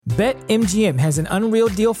BetMGM has an unreal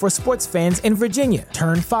deal for sports fans in Virginia.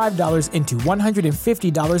 Turn $5 into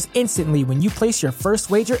 $150 instantly when you place your first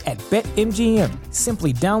wager at BetMGM.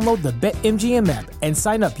 Simply download the BetMGM app and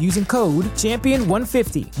sign up using code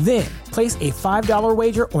Champion150. Then, place a $5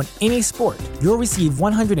 wager on any sport. You'll receive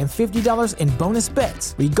 $150 in bonus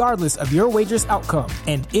bets, regardless of your wager's outcome.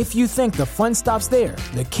 And if you think the fun stops there,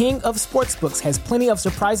 the King of Sportsbooks has plenty of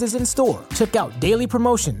surprises in store. Check out daily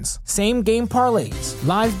promotions, same-game parlays,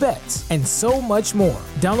 live bets, and so much more.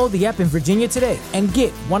 Download the app in Virginia today and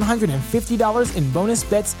get $150 in bonus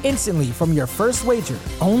bets instantly from your first wager.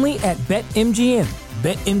 Only at BetMGM.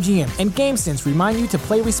 BetMGM and GameSense remind you to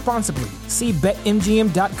play responsibly. See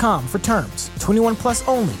BetMGM.com for terms. 21 plus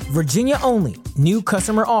only. Virginia only. New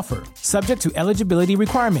customer offer. Subject to eligibility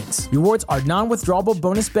requirements. Rewards are non-withdrawable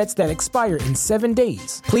bonus bets that expire in 7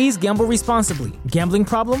 days. Please gamble responsibly. Gambling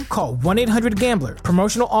problem? Call 1-800-GAMBLER.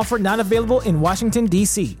 Promotional offer not available in Washington,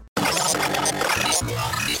 D.C.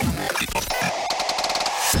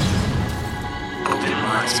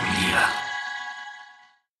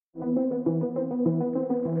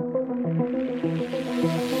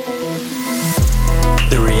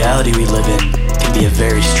 The reality we live in can be a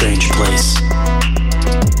very strange place.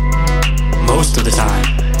 Most of the time,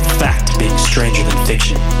 fact being stranger than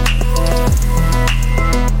fiction.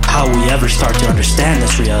 How will we ever start to understand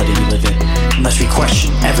this reality we live in unless we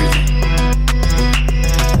question everything?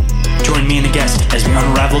 Join me and the guest as we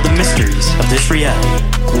unravel the mysteries of this reality,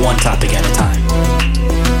 one topic at a time.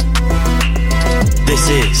 This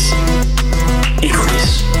is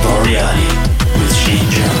Inquiries of Our Reality with Shane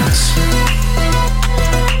Jones.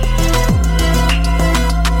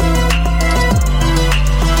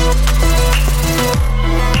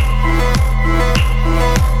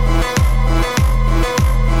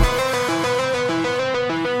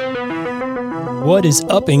 What is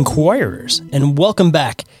up, Inquirers, and welcome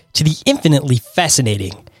back to the infinitely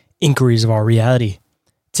fascinating Inquiries of Our Reality.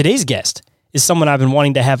 Today's guest is someone I've been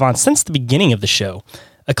wanting to have on since the beginning of the show,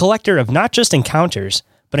 a collector of not just encounters,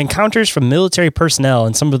 but encounters from military personnel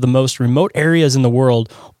in some of the most remote areas in the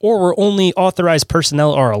world or where only authorized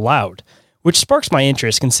personnel are allowed, which sparks my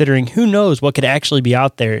interest considering who knows what could actually be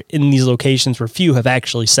out there in these locations where few have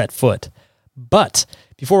actually set foot. But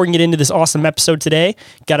before we can get into this awesome episode today,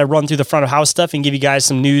 got to run through the front of house stuff and give you guys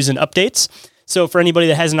some news and updates. So for anybody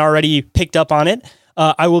that hasn't already picked up on it,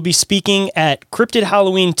 I will be speaking at Cryptid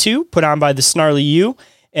Halloween 2, put on by the Snarly U,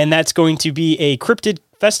 and that's going to be a cryptid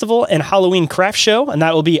festival and Halloween craft show, and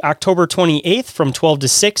that will be October 28th from 12 to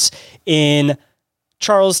 6 in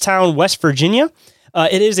Charlestown, West Virginia.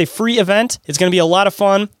 It is a free event. It's going to be a lot of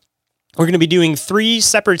fun. We're going to be doing 3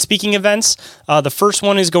 separate speaking events. The first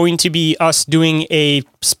one is going to be us doing a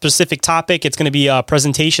specific topic. It's going to be a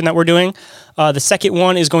presentation that we're doing. The second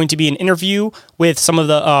one is going to be an interview with some of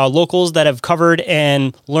the locals that have covered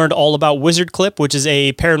and learned all about Wizard Clip, which is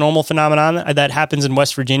a paranormal phenomenon that happens in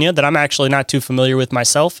West Virginia that I'm actually not too familiar with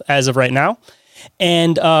myself as of right now.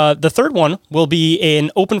 And the third one will be an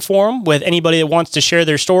open forum with anybody that wants to share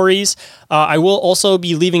their stories. I will also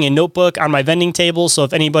be leaving a notebook on my vending table, so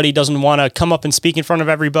if anybody doesn't want to come up and speak in front of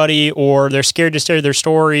everybody, or they're scared to share their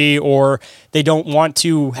story, or they don't want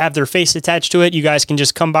to have their face attached to it, you guys can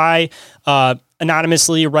just come by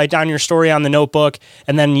anonymously, write down your story on the notebook,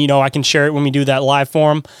 and then, I can share it when we do that live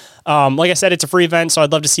forum. Like I said, it's a free event, so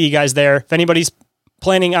I'd love to see you guys there. If anybody's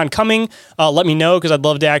planning on coming, let me know, because I'd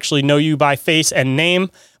love to actually know you by face and name.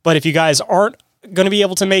 But if you guys aren't going to be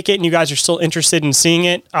able to make it and you guys are still interested in seeing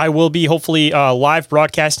it, I will be hopefully live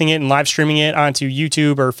broadcasting it and live streaming it onto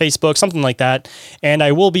YouTube or Facebook, something like that. And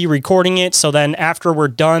I will be recording it. So then after we're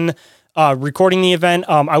done recording the event,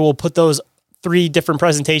 I will put those 3 different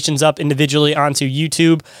presentations up individually onto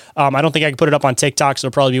YouTube. I don't think I can put it up on TikTok, so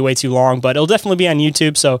it'll probably be way too long, but it'll definitely be on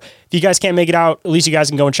YouTube. So if you guys can't make it out, at least you guys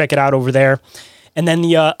can go and check it out over there. And then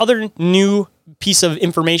the other new piece of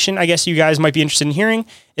information I guess you guys might be interested in hearing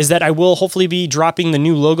is that I will hopefully be dropping the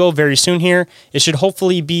new logo very soon here. It should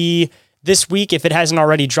hopefully be this week if it hasn't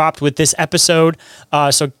already dropped with this episode.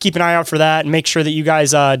 So keep an eye out for that and make sure that you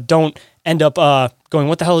guys don't end up going,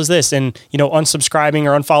 what the hell is this? And, unsubscribing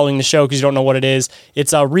or unfollowing the show because you don't know what it is.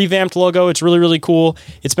 It's a revamped logo. It's really, really cool.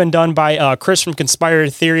 It's been done by Chris from Conspirator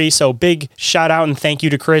Theory. So big shout out and thank you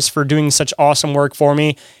to Chris for doing such awesome work for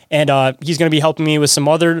me. And he's going to be helping me with some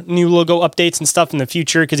other new logo updates and stuff in the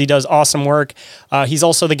future because he does awesome work. He's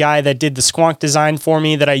also the guy that did the Squonk design for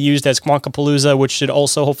me that I used as Squonkapalooza, which should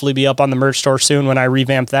also hopefully be up on the merch store soon when I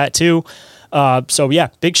revamp that too. So yeah,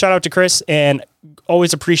 big shout out to Chris, and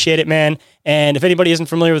Always appreciate it, man. And if anybody isn't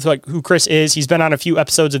familiar with who Chris is, he's been on a few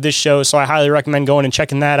episodes of this show, so I highly recommend going and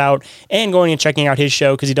checking that out and going and checking out his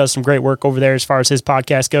show because he does some great work over there as far as his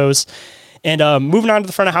podcast goes. And moving on to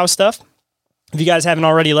the front of house stuff. If you guys haven't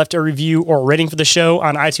already left a review or rating for the show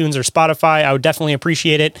on iTunes or Spotify, I would definitely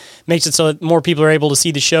appreciate it. Makes it so that more people are able to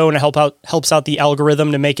see the show, and it helps out the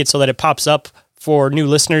algorithm to make it so that it pops up for new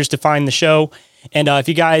listeners to find the show. And if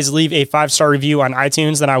you guys leave a 5-star review on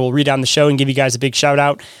iTunes, then I will read on the show and give you guys a big shout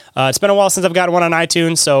out. It's been a while since I've got one on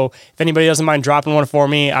iTunes, so if anybody doesn't mind dropping one for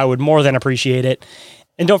me, I would more than appreciate it.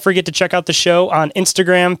 And don't forget to check out the show on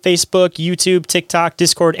Instagram, Facebook, YouTube, TikTok,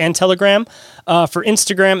 Discord, and Telegram. For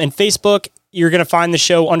Instagram and Facebook, you're going to find the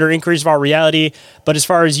show under Inquiries of Our Reality. But as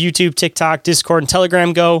far as YouTube, TikTok, Discord, and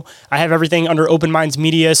Telegram go, I have everything under Open Minds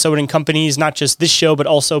Media, so it encompasses not just this show, but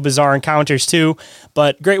also Bizarre Encounters too.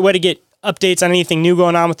 But great way to get updates on anything new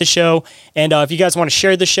going on with the show. And if you guys want to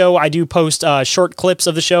share the show, I do post short clips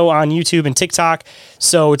of the show on YouTube and TikTok.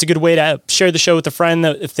 So it's a good way to share the show with a friend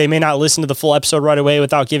that if they may not listen to the full episode right away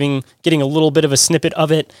without getting a little bit of a snippet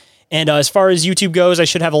of it. And as far as YouTube goes, I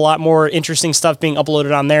should have a lot more interesting stuff being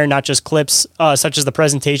uploaded on there, not just clips such as the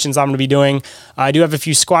presentations I'm going to be doing. I do have a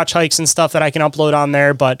few Squatch hikes and stuff that I can upload on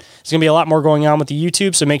there, but there's going to be a lot more going on with the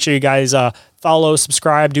YouTube, so make sure you guys follow,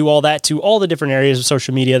 subscribe, do all that to all the different areas of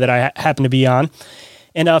social media that I happen to be on.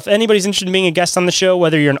 And if anybody's interested in being a guest on the show,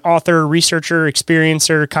 whether you're an author, researcher,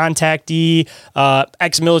 experiencer, contactee,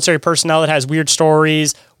 ex-military personnel that has weird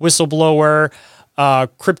stories, whistleblower,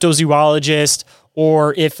 cryptozoologist,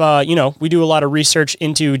 or if, we do a lot of research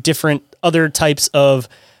into different other types of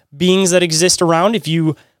beings that exist around. If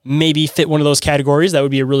you maybe fit one of those categories, that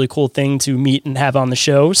would be a really cool thing to meet and have on the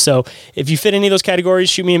show. So if you fit any of those categories,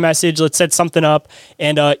 shoot me a message. Let's set something up.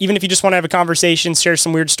 And even if you just want to have a conversation, share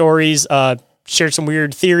some weird stories, share some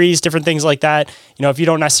weird theories, different things like that. If you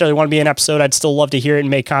don't necessarily want to be in an episode, I'd still love to hear it and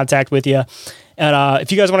make contact with you. And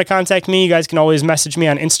if you guys want to contact me, you guys can always message me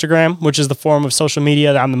on Instagram, which is the form of social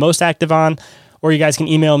media that I'm the most active on. Or you guys can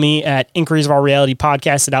email me at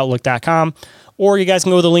inquiriesofourrealitypodcast@outlook.com. Or you guys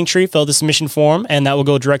can go to the link tree, fill the submission form, and that will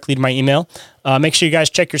go directly to my email. Make sure you guys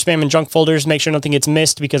check your spam and junk folders. Make sure nothing gets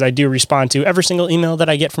missed because I do respond to every single email that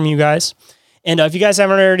I get from you guys. And if you guys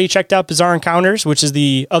haven't already checked out Bizarre Encounters, which is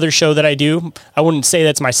the other show that I do, I wouldn't say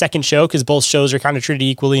that's my second show because both shows are kind of treated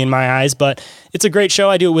equally in my eyes, but it's a great show.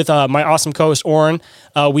 I do it with my awesome co-host, Orton.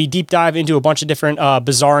 We deep dive into a bunch of different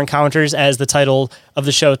bizarre encounters, as the title of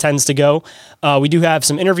the show tends to go. We do have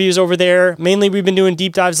some interviews over there. Mainly, we've been doing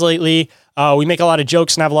deep dives lately. We make a lot of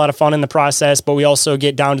jokes and have a lot of fun in the process, but we also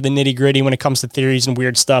get down to the nitty-gritty when it comes to theories and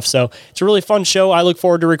weird stuff. So it's a really fun show. I look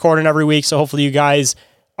forward to recording every week, so hopefully you guys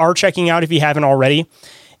are checking out if you haven't already.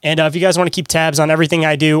 And if you guys want to keep tabs on everything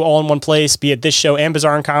I do all in one place, be it this show and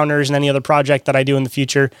Bizarre Encounters and any other project that I do in the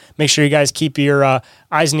future, make sure you guys keep your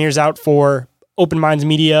eyes and ears out for Open Minds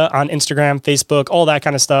Media on Instagram, Facebook, all that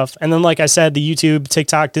kind of stuff. And then, like I said, the YouTube,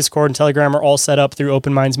 TikTok, Discord, and Telegram are all set up through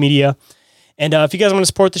Open Minds Media. And if you guys want to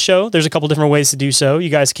support the show, there's a couple different ways to do so. You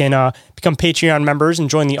guys can become Patreon members and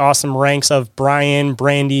join the awesome ranks of Brian,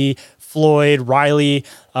 Brandy, Floyd, Riley.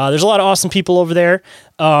 There's a lot of awesome people over there.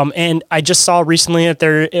 And I just saw recently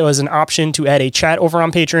that it was an option to add a chat over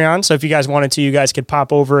on Patreon. So if you guys wanted to, you guys could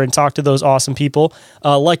pop over and talk to those awesome people.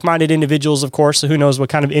 Like-minded individuals, of course. So who knows what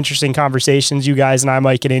kind of interesting conversations you guys and I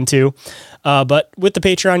might get into. But with the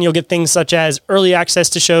Patreon, you'll get things such as early access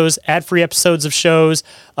to shows, ad-free episodes of shows,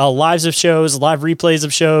 lives of shows, live replays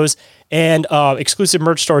of shows, and exclusive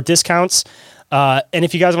merch store discounts. And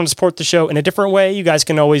if you guys want to support the show in a different way, you guys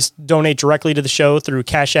can always donate directly to the show through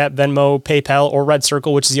Cash App, Venmo, PayPal, or Red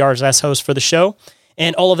Circle, which is the RSS host for the show.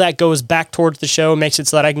 And all of that goes back towards the show, makes it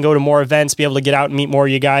so that I can go to more events, be able to get out and meet more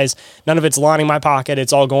of you guys. None of it's lining my pocket.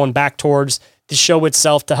 It's all going back towards the show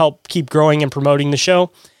itself to help keep growing and promoting the show.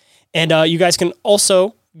 And you guys can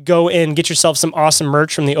also go and get yourself some awesome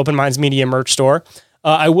merch from the Open Minds Media merch store.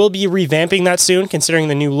 I will be revamping that soon, considering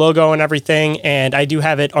the new logo and everything. And I do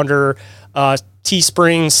have it under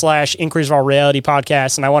Teespring / Inquiries of Our Reality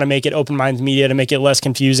podcast, and I want to make it Open Minds Media to make it less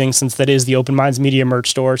confusing, since that is the Open Minds Media merch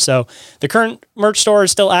store. So the current merch store is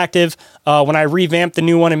still active. When I revamp the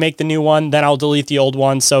new one and make the new one, then I'll delete the old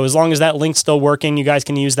one. So as long as that link's still working, you guys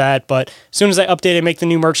can use that. But as soon as I update and make the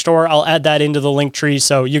new merch store, I'll add that into the link tree,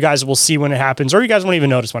 so you guys will see when it happens, or you guys won't even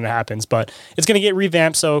notice when it happens. But it's going to get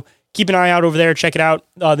revamped, so keep an eye out over there. Check it out.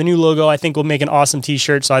 The new logo, I think, will make an awesome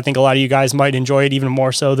t-shirt, so I think a lot of you guys might enjoy it even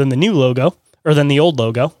more so than the new logo, or than the old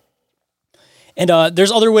logo. And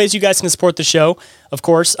there's other ways you guys can support the show. Of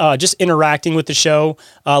course, just interacting with the show,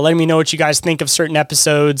 letting me know what you guys think of certain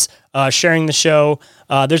episodes, sharing the show.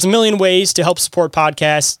 There's a million ways to help support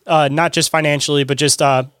podcasts, not just financially, but just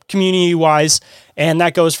community-wise, and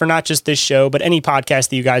that goes for not just this show, but any podcast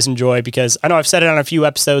that you guys enjoy, because I know I've said it on a few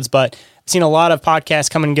episodes, but I've seen a lot of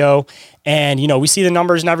podcasts come and go, and, we see the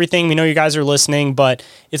numbers and everything. We know you guys are listening, but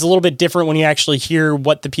it's a little bit different when you actually hear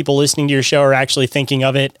what the people listening to your show are actually thinking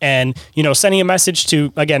of it. And, sending a message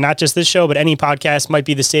to, again, not just this show, but any podcast might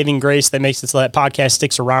be the saving grace that makes it so that podcast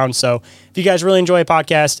sticks around. So if you guys really enjoy a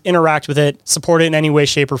podcast, interact with it, support it in any way,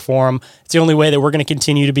 shape, or form. It's the only way that we're going to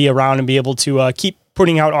continue to be around and be able to keep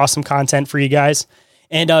putting out awesome content for you guys.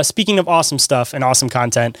 And speaking of awesome stuff and awesome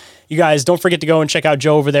content, you guys don't forget to go and check out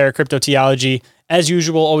Joe over there at Cryptotheology. As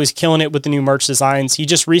usual, always killing it with the new merch designs. He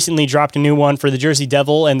just recently dropped a new one for the Jersey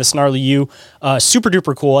Devil and the Snarly U. Super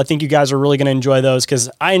duper cool. I think you guys are really going to enjoy those because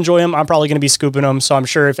I enjoy them. I'm probably going to be scooping them. So I'm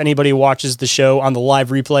sure if anybody watches the show on the live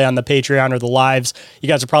replay on the Patreon or the lives, you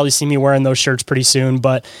guys will probably see me wearing those shirts pretty soon.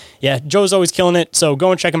 But yeah, Joe's always killing it. So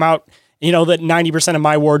go and check him out. You know that 90% of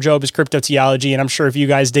my wardrobe is Cryptotheology, and I'm sure if you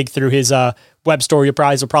guys dig through his web store, you'll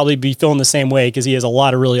probably be feeling the same way because he has a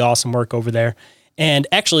lot of really awesome work over there. And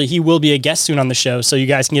actually, he will be a guest soon on the show, so you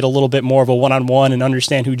guys can get a little bit more of a one-on-one and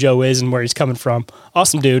understand who Joe is and where he's coming from.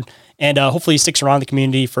 Awesome dude. And hopefully he sticks around the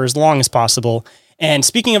community for as long as possible. And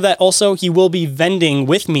speaking of that, also, he will be vending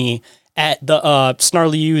with me at the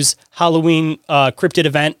Snarly U's Halloween cryptid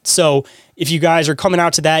event. So if you guys are coming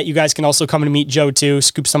out to that, you guys can also come and meet Joe too,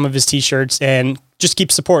 scoop some of his t-shirts, and just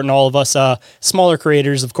keep supporting all of us smaller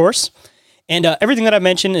creators, of course. And everything that I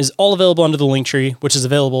mentioned is all available under the link tree, which is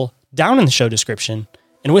available down in the show description.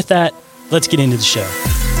 And with that, let's get into the show.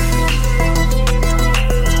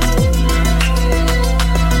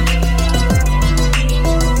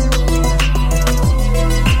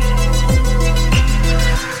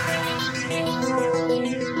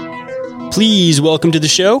 Please welcome to the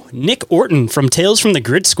show, Nick Orton from Tales from the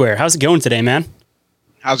Grid Square. How's it going today, man?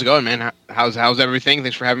 How's it going, man? How's everything?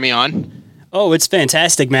 Thanks for having me on. Oh, it's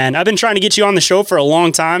fantastic, man. I've been trying to get you on the show for a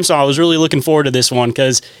long time, so I was really looking forward to this one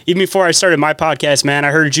because even before I started my podcast, man,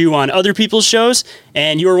 I heard you on other people's shows,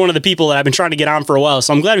 and you were one of the people that I've been trying to get on for a while,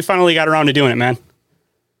 so I'm glad we finally got around to doing it, man.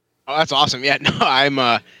 Oh, that's awesome. Yeah, no,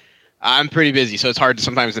 I'm pretty busy, so it's hard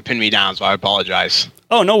sometimes to pin me down, so I apologize.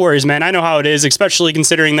 Oh, no worries, man. I know how it is, especially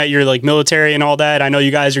considering that you're like military and all that. I know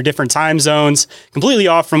you guys are different time zones, completely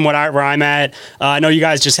off from where I'm at. I know you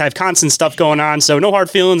guys just have constant stuff going on, so no hard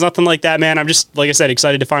feelings, nothing like that, man. I'm just, like I said,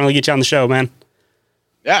 excited to finally get you on the show, man.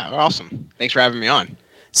 Yeah, awesome. Thanks for having me on.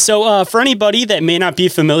 So for anybody that may not be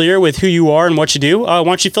familiar with who you are and what you do, why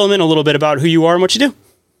don't you fill them in a little bit about who you are and what you do?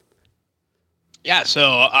 Yeah,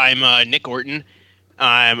 so I'm Nick Orton.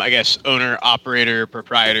 I'm, I guess, owner, operator,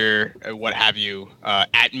 proprietor, what have you,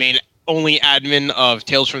 only admin of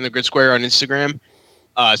Tales from the Grid Square on Instagram.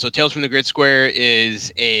 So Tales from the Grid Square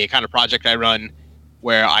is a kind of project I run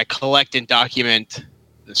where I collect and document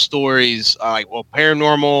the stories,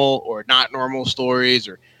 paranormal or not normal stories,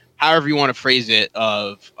 or however you want to phrase it,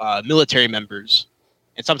 of military members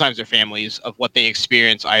and sometimes their families, of what they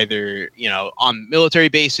experience either, on military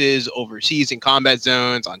bases, overseas in combat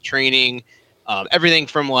zones, on training. Everything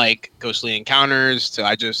from like ghostly encounters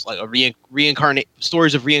to reincarnate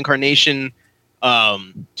stories of reincarnation,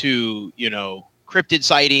 to cryptid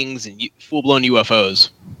sightings and full blown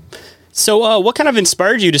UFOs. So, what kind of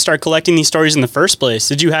inspired you to start collecting these stories in the first place?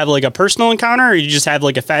 Did you have like a personal encounter, or you just have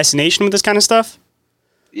like a fascination with this kind of stuff?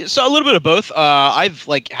 Yeah, so a little bit of both. I've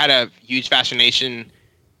had a huge fascination,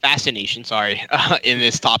 in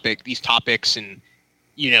these topics and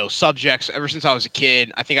subjects ever since I was a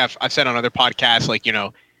kid. I think I've said on other podcasts,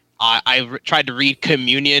 I tried to read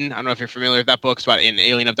Communion. I don't know if you're familiar with that book. It's about an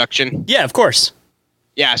alien abduction. Yeah, of course.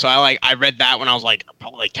 Yeah, so I read that when I was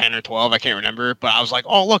probably 10 or 12. I can't remember, but I was like,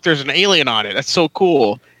 oh, look, there's an alien on it. That's so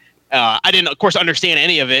cool. I didn't, of course, understand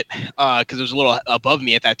any of it because it was a little above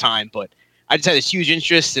me at that time, but I just had this huge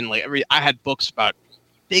interest in I had books about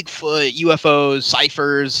Bigfoot, UFOs,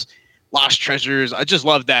 ciphers, lost treasures. I just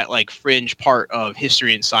love that fringe part of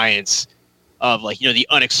history and science of the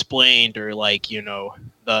unexplained or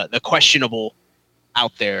the questionable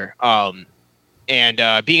out there.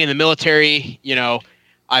 And being in the military,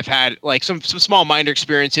 I've had some small minor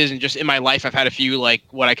experiences, and just in my life I've had a few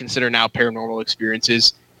what I consider now paranormal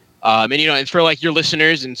experiences. And for your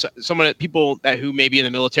listeners and people who may be in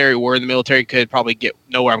the military or were in the military could probably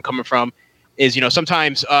know where I'm coming from. Is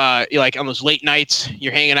sometimes on those late nights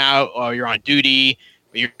you're hanging out or you're on duty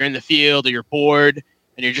or you're in the field or you're bored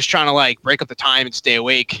and you're just trying to break up the time and stay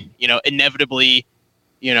awake. Inevitably,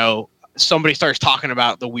 somebody starts talking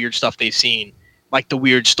about the weird stuff they've seen, like the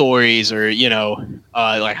weird stories, or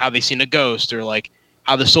how they seen a ghost, or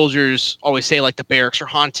how the soldiers always say the barracks are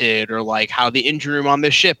haunted, or how the engine room on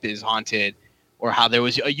the ship is haunted, or how there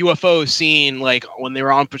was a UFO seen like when they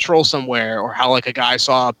were on patrol somewhere, or how like a guy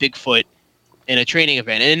saw a Bigfoot in a training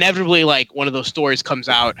event. And inevitably, like one of those stories comes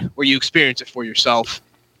out where you experience it for yourself.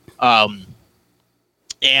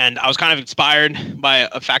 And I was kind of inspired by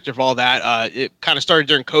a factor of all that. It kind of started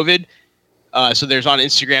during COVID. So there's on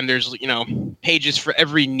Instagram, there's, pages for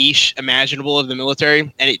every niche imaginable of the military,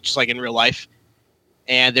 and it's just like in real life.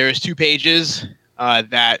 And there's 2 pages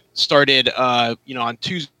that started, on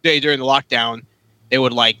Tuesday during the lockdown. They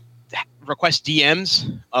would like request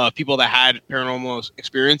DMs of people that had paranormal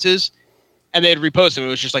experiences, and they'd repost them. It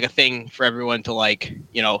was just like a thing for everyone to like,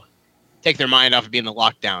 take their mind off of being in the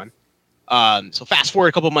lockdown. So fast forward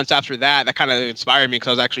a couple months after that, that kind of inspired me because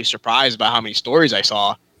I was actually surprised by how many stories I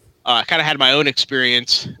saw. I kind of had my own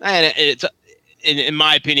experience, and it's, in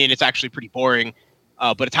my opinion, it's actually pretty boring,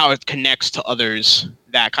 but it's how it connects to others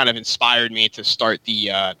that kind of inspired me to start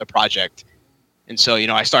the project. And so,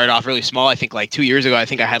 I started off really small. I think like 2 years ago, I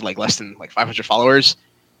think I had like less than like 500 followers,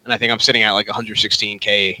 and I think I'm sitting at like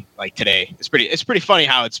 116K like today. It's pretty funny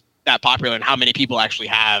how it's that popular and how many people actually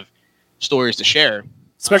have stories to share.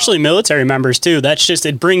 Especially military members too. That's just,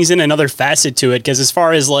 it brings in another facet to it, because as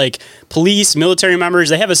far as like police, military members,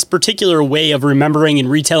 they have a particular way of remembering and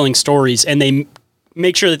retelling stories, and they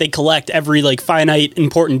make sure that they collect every like finite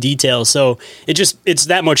important detail. So it's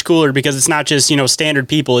that much cooler because it's not just, standard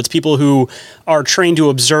people. It's people who are trained to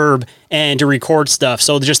observe and to record stuff.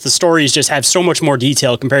 So just the stories just have so much more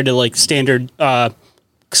detail compared to like standard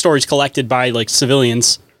stories collected by like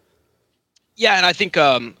civilians. Yeah, and I think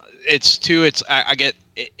I get,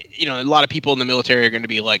 a lot of people in the military are going to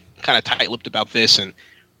be like kind of tight-lipped about this, and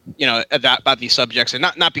about these subjects, and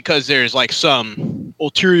not because there's like some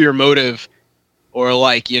ulterior motive or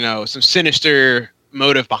like some sinister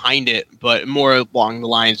motive behind it, but more along the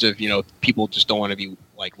lines of people just don't want to be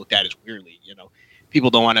like looked at as weirdly. People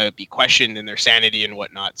don't want to be questioned in their sanity and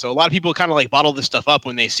whatnot. So a lot of people kind of like bottle this stuff up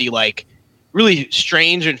when they see like really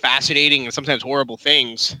strange and fascinating and sometimes horrible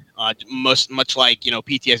things, much like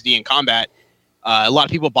PTSD in combat. A lot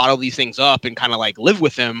of people bottle these things up and kind of like live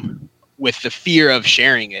with them with the fear of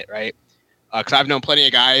sharing it, right? Because I've known plenty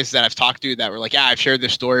of guys that I've talked to that were like, yeah, I've shared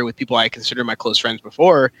this story with people I consider my close friends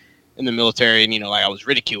before in the military, and like I was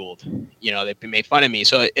ridiculed, they've made fun of me.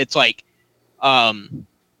 So it's like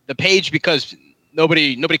the page, because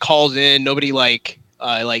nobody calls in, nobody like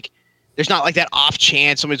there's not like that off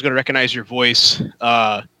chance somebody's going to recognize your voice.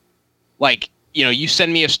 You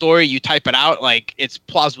send me a story, you type it out, like it's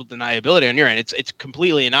plausible deniability on your end. It's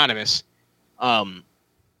completely anonymous.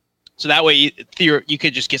 So that way you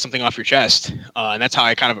could just get something off your chest. And that's how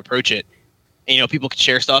I kind of approach it. And, people could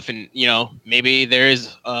share stuff, and, maybe there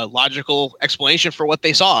is a logical explanation for what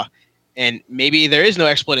they saw, and maybe there is no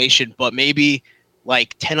explanation, but maybe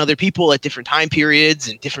like 10 other people at different time periods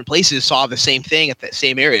and different places saw the same thing at that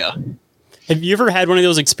same area. Have you ever had one of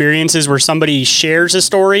those experiences where somebody shares a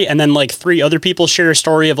story and then like 3 other people share a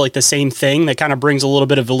story of like the same thing that kind of brings a little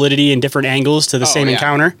bit of validity and different angles to the same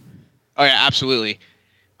encounter? Oh yeah, absolutely.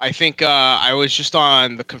 I think I was just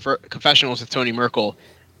on the confessionals with Tony Merkel,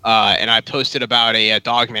 and I posted about a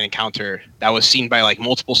dogman encounter that was seen by like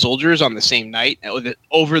multiple soldiers on the same night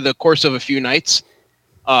over the course of a few nights.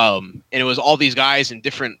 And it was all these guys in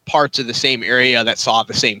different parts of the same area that saw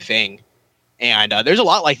the same thing. And there's a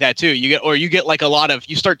lot like that too. You get like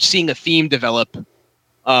you start seeing a theme develop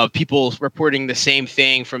of people reporting the same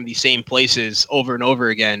thing from the same places over and over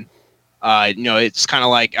again. It's kind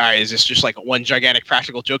of like, all right, is this just like one gigantic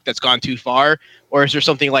practical joke that's gone too far, or is there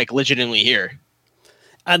something like legitimately here?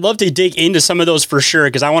 I'd love to dig into some of those for sure,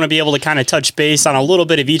 because I want to be able to kind of touch base on a little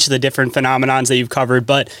bit of each of the different phenomenons that you've covered.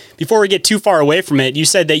 But before we get too far away from it, you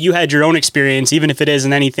said that you had your own experience, even if it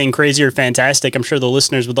isn't anything crazy or fantastic. I'm sure the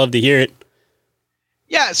listeners would love to hear it.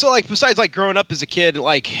 Yeah, so like besides like growing up as a kid,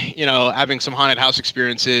 like having some haunted house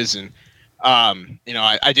experiences, and I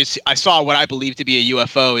saw what I believe to be a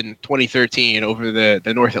UFO in 2013 over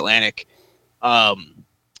the North Atlantic. When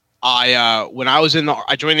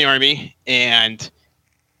I joined the Army, and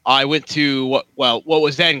I went to what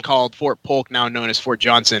was then called Fort Polk, now known as Fort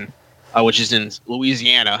Johnson, which is in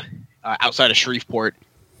Louisiana, outside of Shreveport,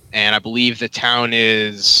 and I believe the town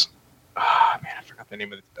is I forgot the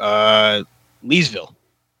name of it. Leesville.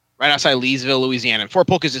 Right outside Leesville, Louisiana. And Fort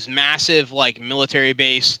Polk is this massive like military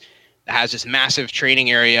base that has this massive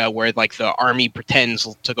training area where like the Army pretends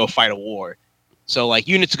to go fight a war. So like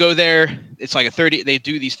units go there. It's like they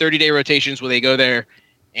do these 30-day rotations where they go there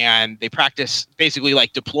and they practice basically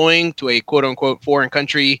like deploying to a quote unquote foreign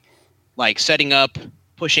country, like setting up,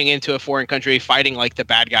 pushing into a foreign country, fighting like the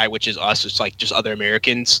bad guy, which is us. It's like just other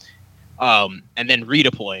Americans. and then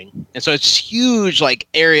redeploying. And so it's huge, like,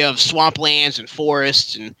 area of swamplands and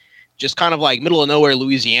forests and just kind of like middle of nowhere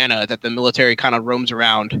Louisiana that the military kind of roams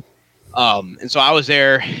around. And so I was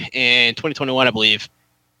there in 2021, I believe,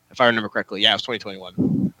 if I remember correctly. Yeah, it was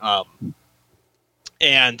 2021.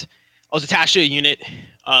 And I was attached to a unit.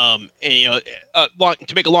 And, you know,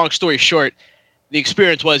 to make a long story short, the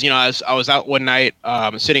experience was, you know, I was out one night,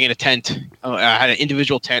 sitting in a tent. I had an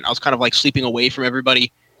individual tent. I was kind of like sleeping away from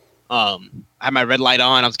everybody. I had my red light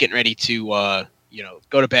on. I was getting ready to, you know,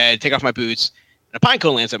 go to bed, take off my boots, and a pine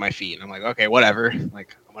cone lands at my feet. And I'm like, okay, whatever.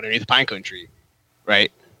 Like, I'm underneath a pine cone tree,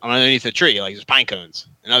 right? I'm underneath a tree, like there's pine cones.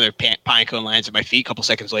 Another pine cone lands at my feet a couple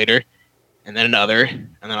seconds later, and then another. And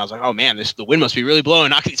then I was like, oh man, the wind must be really blowing,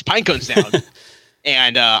 knocking these pine cones down.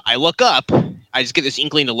 And I look up. I just get this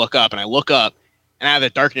inkling to look up, and I look up, and out of the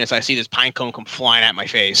darkness, I see this pine cone come flying at my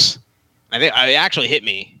face. I think it actually hit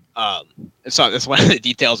me. That's one of the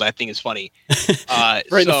details I think is funny. Right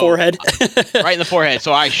in the forehead. Right in the forehead.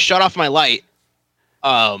 So I shut off my light,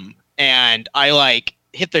 and I like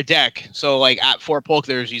hit the deck. So like at Fort Polk,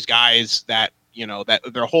 there's these guys that, you know, that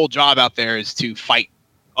their whole job out there is to fight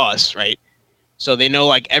us, right? So they know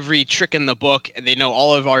like every trick in the book, and they know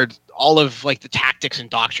all of like the tactics and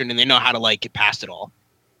doctrine, and they know how to like get past it all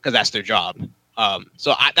because that's their job.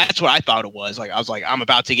 So that's what I thought it was. Like I was like, I'm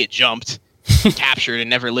about to get jumped, captured, and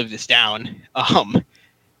never live this down.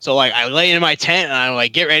 So like I lay in my tent and I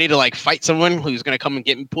like get ready to like fight someone who's gonna come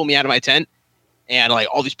and pull me out of my tent. And like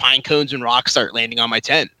all these pine cones and rocks start landing on my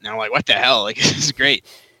tent. And I'm like, what the hell? Like, this is great.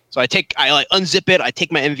 So I like unzip it. I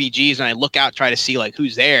take my MVGs and I look out, try to see like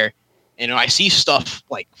who's there. And I see stuff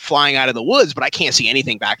like flying out of the woods, but I can't see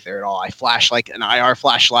anything back there at all. I flash like an IR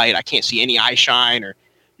flashlight. I can't see any eye shine or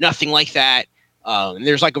nothing like that. And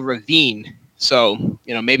there's like a ravine. So,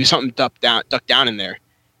 you know, maybe something ducked down in there.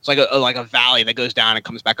 It's like a valley that goes down and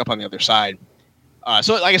comes back up on the other side.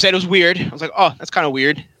 So like I said, it was weird. I was like, oh, that's kind of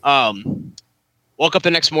weird. Woke up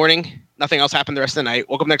the next morning. Nothing else happened the rest of the night.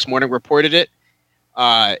 Woke up next morning, reported it.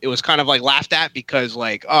 It was kind of like laughed at because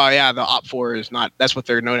like, oh yeah, the Op 4 is not, that's what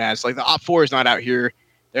they're known as. Like the Op 4 is not out here.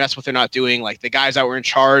 That's what they're not doing. Like the guys that were in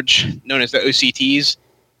charge, known as the OCTs,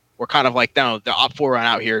 were kind of like, no, the Op 4 aren't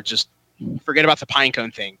out here. Just forget about the pine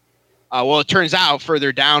cone thing. Well, it turns out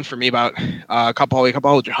further down for me, about a couple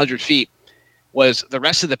hundred feet, was the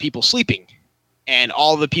rest of the people sleeping. And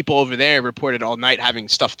all the people over there reported all night having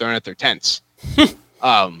stuff thrown at their tents.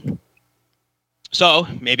 So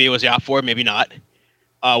maybe it was the Op 4, maybe not.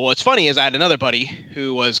 What's funny is I had another buddy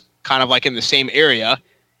who was kind of like in the same area,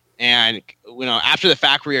 and you know, after the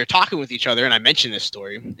fact, we were talking with each other, and I mentioned this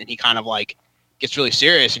story, and he kind of like gets really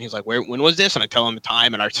serious, and he's like, when was this? And I tell him the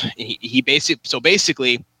time, and he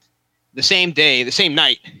basically the same day, the same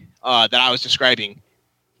night that I was describing.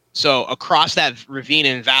 So across that ravine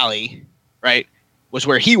and valley, right, was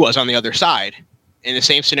where he was on the other side, in the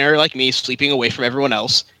same scenario like me, sleeping away from everyone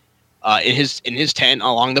else, in his tent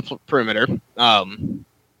along the perimeter.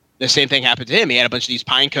 The same thing happened to him. He had a bunch of these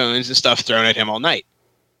pine cones and stuff thrown at him all night.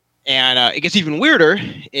 And it gets even weirder.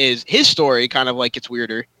 Is his story kind of like gets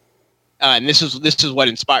weirder, and this is what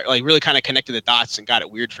inspired, like really kind of connected the dots and got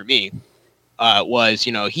it weird for me. Was,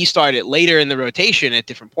 you know, he started later in the rotation at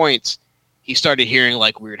different points. He started hearing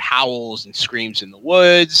like weird howls and screams in the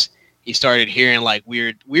woods. He started hearing like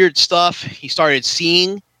weird stuff. He started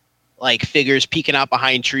seeing like figures peeking out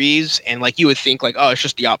behind trees, and like you would think like, oh, it's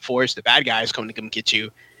just the Op 4, the bad guys coming to come get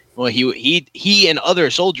you. Well, he and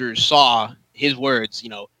other soldiers saw, his words, you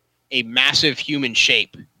know, a massive human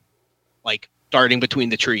shape like darting between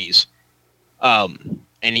the trees. And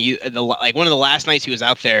like one of the last nights he was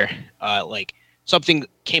out there, like something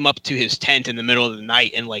came up to his tent in the middle of the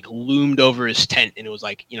night and like loomed over his tent, and it was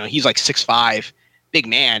like, you know, he's like 6'5", big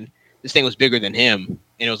man. This thing was bigger than him,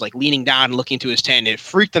 and it was like leaning down and looking to his tent. It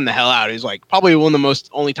freaked him the hell out. It was like probably one of the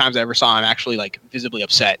only times I ever saw him actually like visibly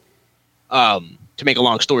upset. To make a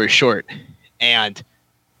long story short, and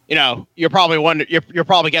you know, you're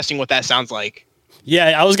probably guessing what that sounds like.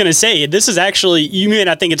 Yeah, I was gonna say, this is actually, you may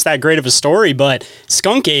not think it's that great of a story, but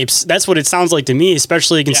skunk apes, that's what it sounds like to me,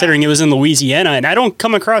 especially considering it was in Louisiana, and I don't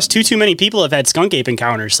come across too many people have had skunk ape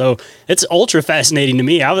encounters, so it's ultra fascinating to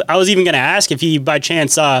me. I was even gonna ask if he, by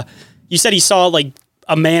chance, you said he saw like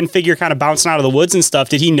a man figure kind of bouncing out of the woods and stuff.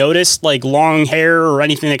 Did he notice like long hair or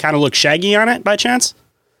anything that kind of looked shaggy on it by chance?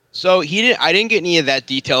 So I didn't get any of that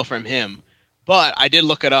detail from him, but I did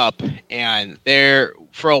look it up, and there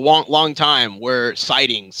for a long time were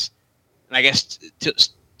sightings, and I guess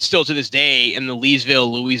still to this day in the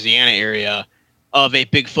Leesville, Louisiana area, of a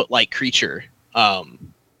Bigfoot-like creature,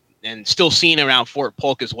 and still seen around Fort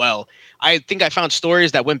Polk as well. I think I found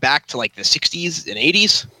stories that went back to like the 60s and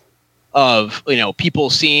 80s. of, people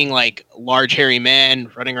seeing like large hairy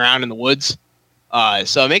men running around in the woods.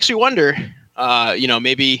 So it makes me wonder,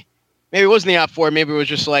 maybe it wasn't the OPFOR, maybe it was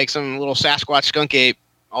just like some little Sasquatch skunk ape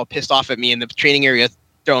all pissed off at me in the training area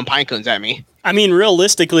throwing pine cones at me. I mean,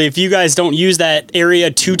 realistically, if you guys don't use that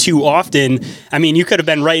area too often, I mean, you could have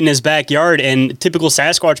been right in his backyard, and typical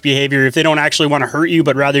Sasquatch behavior, if they don't actually want to hurt you,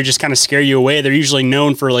 but rather just kind of scare you away, they're usually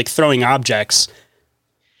known for like throwing objects.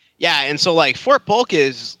 Yeah. And so like Fort Polk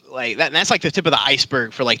is like that. That's like the tip of the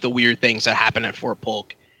iceberg for like the weird things that happen at Fort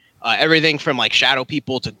Polk. Everything from like shadow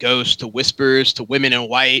people to ghosts to whispers to women in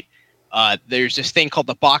white. There's this thing called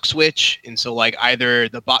the box witch, and so like either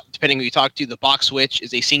depending who you talk to, the box witch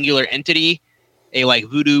is a singular entity, a like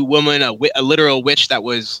voodoo woman, a literal witch that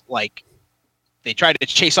was like they tried to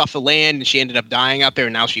chase off the land and she ended up dying out there,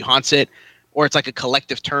 and now she haunts it. Or it's like a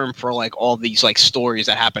collective term for like all these like stories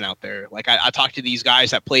that happen out there. Like I talked to these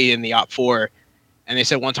guys that played in the OPFOR, and they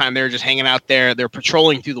said one time they were just hanging out there, they're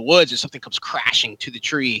patrolling through the woods, and something comes crashing to the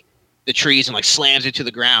trees and like slams it to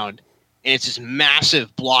the ground. And it's this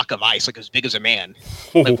massive block of ice, like as big as a man.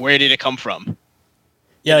 Like, where did it come from?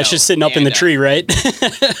 Yeah, it's just sitting up in the tree, right?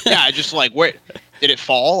 Yeah, just like, where did it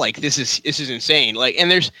fall? Like, this is insane. Like,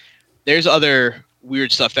 and there's other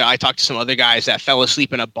weird stuff that I talked to some other guys that fell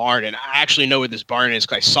asleep in a barn, and I actually know where this barn is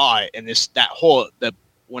because I saw it. And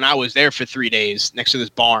when I was there for 3 days next to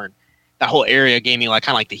this barn, that whole area gave me like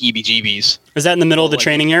kind of like the heebie-jeebies. Is that in the middle of the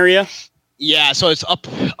training area? Yeah, so it's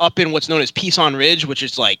up in what's known as Peace-on Ridge, which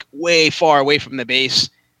is like way far away from the base.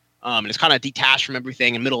 And it's kind of detached from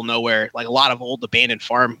everything in the middle of nowhere, like a lot of old abandoned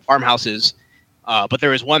farmhouses. But there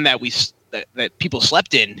was one that that people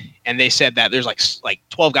slept in, and they said that there's like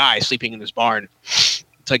 12 guys sleeping in this barn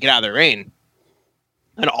to get out of the rain.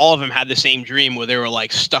 And all of them had the same dream where they were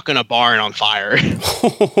like stuck in a barn on fire.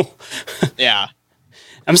 Yeah.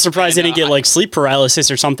 I'm surprised they didn't get like sleep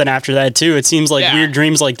paralysis or something after that too. It seems like weird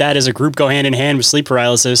dreams like that as a group go hand in hand with sleep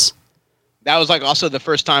paralysis. That was like also the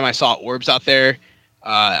first time I saw orbs out there.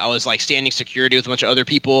 I was like standing security with a bunch of other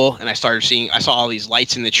people, and I saw all these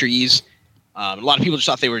lights in the trees. A lot of people just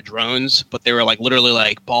thought they were drones, but they were like literally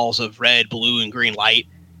like balls of red, blue, and green light.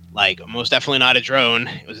 Like most definitely not a drone.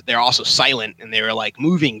 They're also silent, and they were like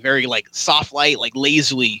moving very like soft light, like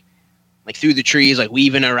lazily, like through the trees, like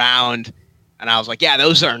weaving around. And I was like, yeah,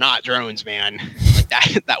 those are not drones, man. Like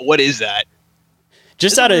that what is that?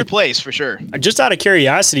 Just out of place for sure. Just out of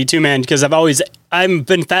curiosity too, man, because I've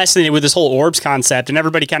been fascinated with this whole orbs concept, and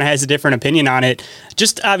everybody kind of has a different opinion on it.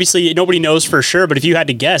 Just obviously nobody knows for sure, but if you had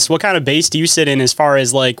to guess, what kind of base do you sit in as far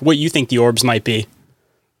as like what you think the orbs might be?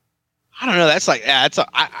 I don't know. That's like,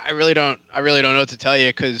 I really don't know what to tell you,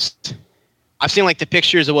 because I've seen like the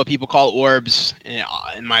pictures of what people call orbs, and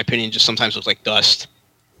in my opinion, just sometimes looks like dust.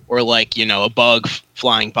 Or like, a bug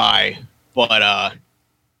flying by. But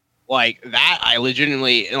like that, I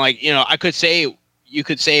legitimately, and like, you could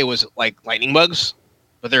say it was like lightning bugs,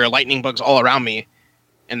 but there are lightning bugs all around me.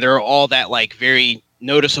 And they're all that like very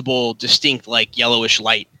noticeable, distinct, like yellowish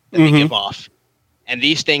light that they give off. And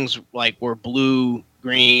these things like were blue,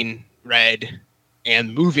 green, red,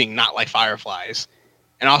 and moving, not like fireflies.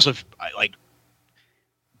 And also like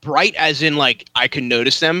bright as in like I could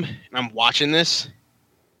notice them, and I'm watching this.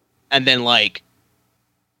 And then like,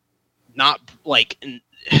 not like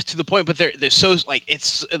to the point, but they're so like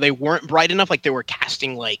they weren't bright enough. Like they were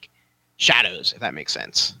casting like shadows, if that makes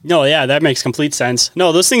sense. No, yeah, that makes complete sense.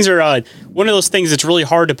 No, those things are one of those things that's really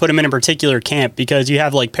hard to put them in a particular camp, because you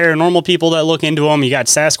have like paranormal people that look into them, you got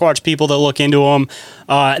Sasquatch people that look into them,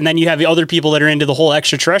 and then you have the other people that are into the whole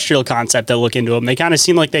extraterrestrial concept that look into them. They kind of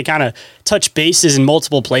seem like they kind of touch bases in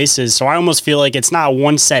multiple places. So I almost feel like it's not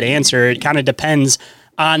one set answer. It kind of depends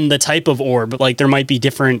on the type of orb. Like there might be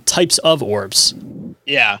different types of orbs.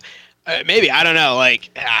 Yeah, maybe, I don't know. Like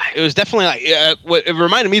it was definitely like what it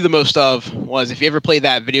reminded me the most of was if you ever played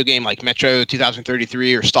that video game like Metro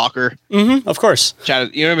 2033 or Stalker. Of course.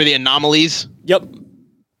 You remember the anomalies? Yep.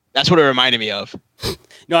 That's what it reminded me of.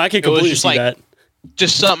 No, I could completely see that.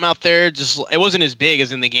 Just something out there. It wasn't as big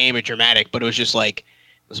as in the game or dramatic, but it was just like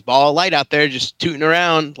this ball of light out there just tooting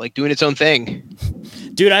around, like doing its own thing.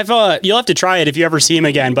 Dude, you'll have to try it if you ever see him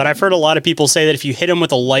again, but I've heard a lot of people say that if you hit them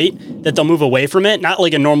with a light, that they'll move away from it. Not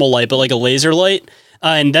like a normal light, but like a laser light.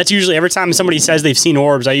 And that's usually every time somebody says they've seen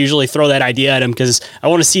orbs, I usually throw that idea at them, because I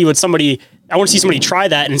want to see somebody try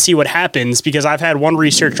that and see what happens, because I've had one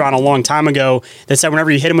researcher on a long time ago that said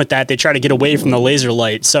whenever you hit them with that, they try to get away from the laser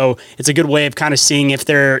light. So it's a good way of kind of seeing if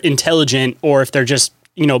they're intelligent or if they're just,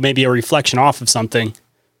 maybe a reflection off of something.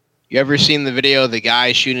 You ever seen the video of the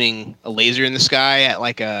guy shooting a laser in the sky at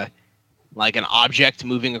like an object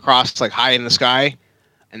moving across like high in the sky?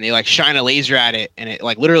 and they like shine a laser at it, and it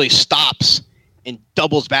like literally stops and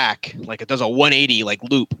doubles back, like it does a 180 like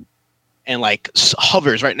loop, and like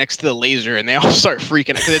hovers right next to the laser, and they all start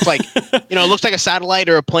freaking out because it's like, you know, it looks like a satellite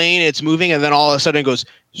or a plane, it's moving, and then all of a sudden it goes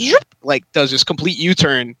zoop, like does this complete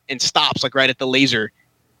U-turn and stops like right at the laser,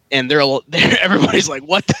 and they're everybody's like,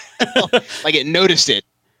 what the hell? Like it noticed it.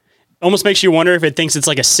 Almost makes you wonder if it thinks it's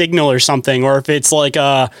like a signal or something, or if it's like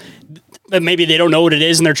maybe they don't know what it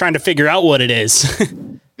is and they're trying to figure out what it is.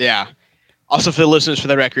 Yeah. Also, for the listeners, for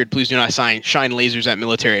the record, please do not shine lasers at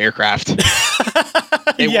military aircraft.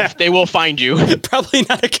 They will find you. Probably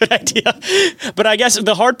not a good idea. But I guess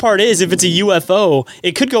the hard part is if it's a UFO,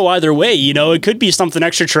 it could go either way. You know, it could be something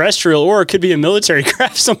extraterrestrial or it could be a military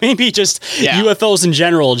craft. So maybe just UFOs in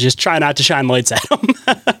general, just try not to shine lights at them.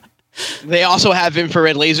 They also have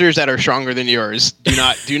infrared lasers that are stronger than yours.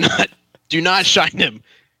 Do not shine them.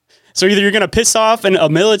 So either you're going to piss off a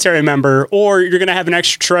military member or you're going to have an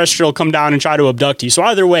extraterrestrial come down and try to abduct you. So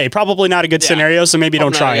either way, probably not a good scenario, so maybe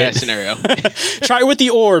don't try it. Scenario. Try it with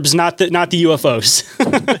the orbs, not the UFOs.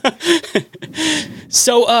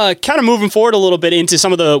 So kind of moving forward a little bit into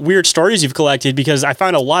some of the weird stories you've collected, because I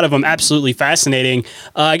found a lot of them absolutely fascinating.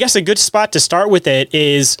 I guess a good spot to start with it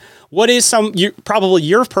is, what is probably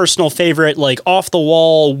your personal favorite, like off the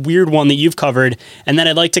wall weird one that you've covered? And then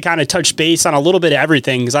I'd like to kind of touch base on a little bit of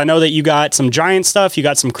everything, because I know that you got some giant stuff, you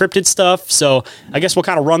got some cryptid stuff. So I guess we'll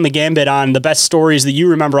kind of run the gambit on the best stories that you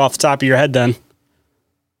remember off the top of your head then.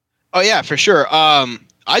 Oh yeah, for sure.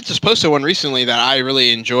 I just posted one recently that I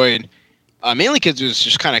really enjoyed, mainly because it was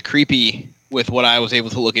just kind of creepy with what I was able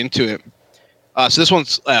to look into it. So this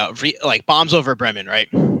one's like bombs over Bremen, right?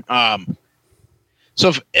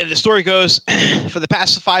 So the story goes, for the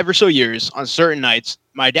past 5 or so years, on certain nights,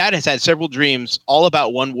 my dad has had several dreams all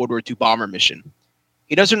about one World War II bomber mission.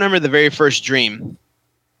 He doesn't remember the very first dream,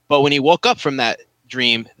 but when he woke up from that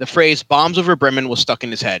dream, the phrase bombs over Bremen was stuck in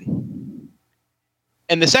his head.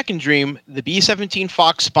 In the second dream, the B-17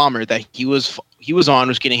 Fox bomber that he was on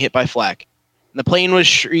was getting hit by flak. And the plane was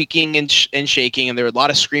shrieking and shaking, and there were a lot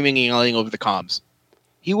of screaming and yelling over the comms.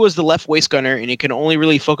 He was the left waist gunner, and he could only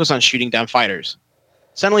really focus on shooting down fighters.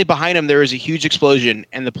 Suddenly behind him there was a huge explosion,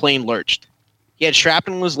 and the plane lurched. He had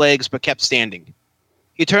shrapnel in his legs, but kept standing.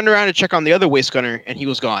 He turned around to check on the other waist gunner, and he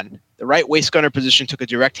was gone. The right waist gunner position took a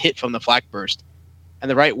direct hit from the flak burst,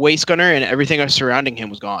 and the right waist gunner and everything surrounding him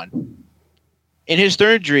was gone. In his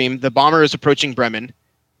third dream, the bomber was approaching Bremen,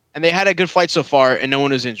 and they had a good flight so far, and no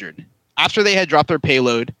one was injured. After they had dropped their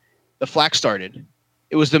payload, the flak started.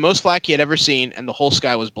 It was the most flak he had ever seen, and the whole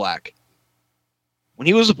sky was black. When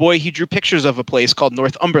he was a boy, he drew pictures of a place called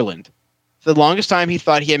Northumberland. For the longest time, he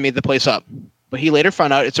thought he had made the place up, but he later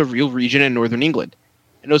found out it's a real region in northern England,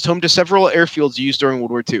 and it was home to several airfields used during World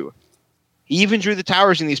War II. He even drew the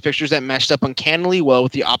towers in these pictures that matched up uncannily well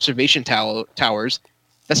with the observation towers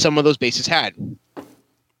that some of those bases had.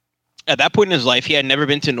 At that point in his life, he had never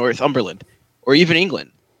been to Northumberland, or even England,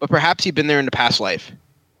 but perhaps he'd been there in a past life.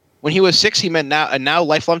 When he was 6, he met a now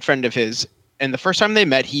lifelong friend of his, and the first time they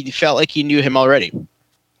met, he felt like he knew him already.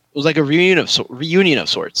 It was like a reunion of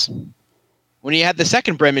sorts. When he had the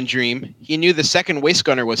second Bremen dream, he knew the second waist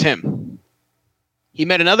gunner was him. He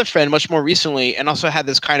met another friend much more recently and also had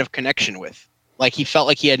this kind of connection with, like he felt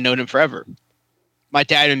like he had known him forever. My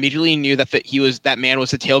dad immediately knew that man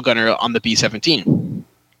was the tail gunner on the B-17.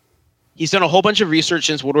 He's done a whole bunch of research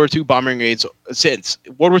since World War II bombing raids. Since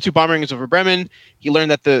World War II bombing raids over Bremen, he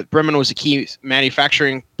learned that the Bremen was a key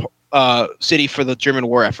manufacturing city for the German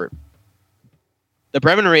war effort. The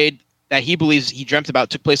Bremen raid that he believes he dreamt about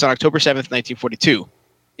took place on October 7th, 1942.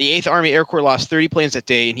 The 8th Army Air Corps lost 30 planes that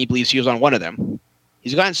day, and he believes he was on one of them.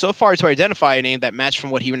 He's gotten so far to identify a name that matched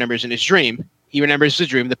from what he remembers in his dream. He remembers his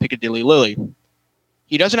dream, the Piccadilly Lily.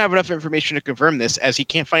 He doesn't have enough information to confirm this, as he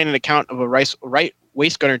can't find an account of a right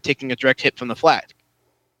waist gunner taking a direct hit from the flak.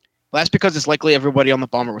 But that's because it's likely everybody on the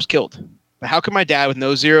bomber was killed. But how could my dad,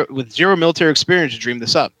 with zero military experience, dream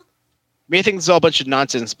this up? You may think this is all a bunch of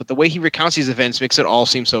nonsense, but the way he recounts these events makes it all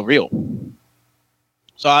seem so real.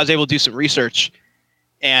 So I was able to do some research,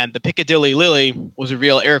 and the Piccadilly Lily was a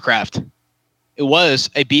real aircraft. It was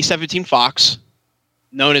a B-17 Fox,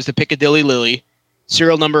 known as the Piccadilly Lily,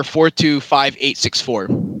 serial number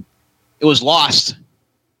 425864. It was lost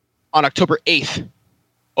on October 8th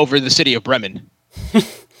over the city of Bremen.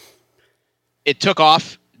 It took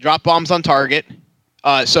off, dropped bombs on target.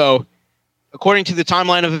 So, according to the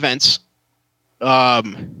timeline of events, a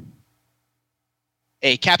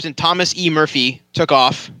Captain Thomas E. Murphy took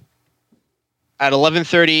off. At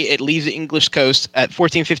 11:30, it leaves the English coast. At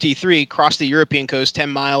 14:53, crossed the European coast 10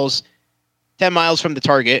 miles from the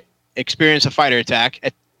target, experienced a fighter attack.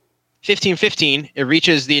 At 1515, it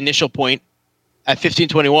reaches the initial point. At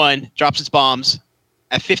 1521, drops its bombs.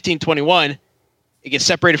 At 1521, it gets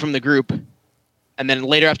separated from the group. And then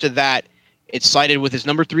later after that, it's sighted with its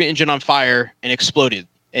number 3 engine on fire and exploded.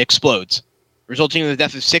 It explodes, resulting in the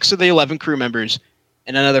death of 6 of the 11 crew members,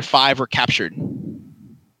 and another 5 were captured.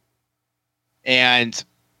 And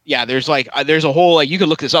yeah, there's a whole, like, you could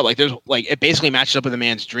look this up. Like, there's like, it basically matches up with a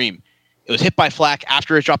man's dream. It was hit by flak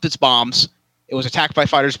after it dropped its bombs. It was attacked by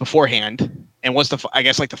fighters beforehand. And once the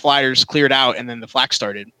fighters cleared out, and then the flak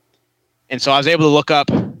started. And so I was able to look up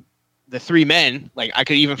the 3 men. Like, I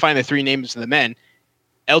could even find the 3 names of the men.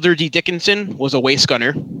 Elder D. Dickinson was a waist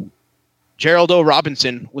gunner. Gerald O.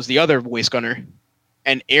 Robinson was the other waist gunner.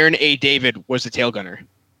 And Aaron A. David was the tail gunner.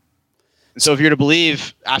 And so if you're to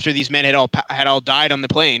believe, after these men had all died on the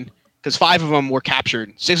plane, because 5 of them were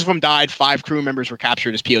captured. 6 of them died. 5 crew members were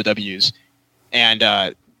captured as POWs.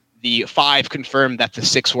 And the 5 confirmed that the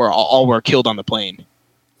 6 were all were killed on the plane.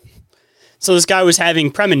 So this guy was having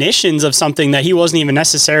premonitions of something that he wasn't even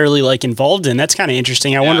necessarily like involved in. That's kind of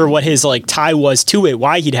interesting. I wonder what his like tie was to it,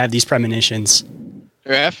 why he'd have these premonitions.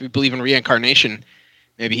 Yeah, if you believe in reincarnation,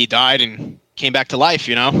 maybe he died and came back to life,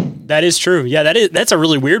 you know? That is true. Yeah, that's a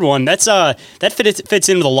really weird one. That fits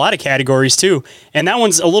in with a lot of categories too. And that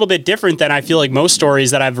one's a little bit different than I feel like most stories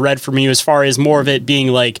that I've read from you, as far as more of it being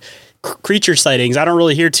like creature sightings. I don't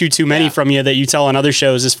really hear too many from you that you tell on other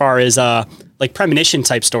shows as far as like premonition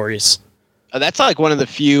type stories. That's like one of the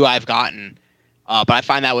few I've gotten, but I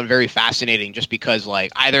find that one very fascinating, just because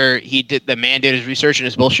like either the man did his research and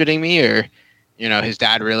is bullshitting me, or his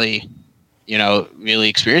dad really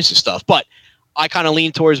experienced this stuff. But I kind of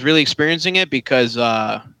lean towards really experiencing it, because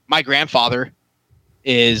my grandfather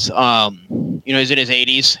is he's in his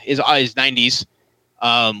 80s, his 90s,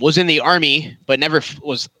 was in the Army, but never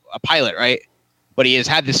was a pilot, right? But he has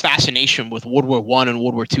had this fascination with World War I and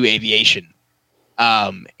World War II aviation.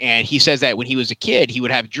 And he says that when he was a kid, he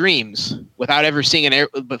would have dreams without ever seeing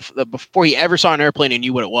before he ever saw an airplane and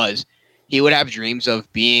knew what it was. He would have dreams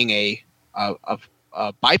of being a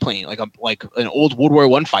biplane, like an old World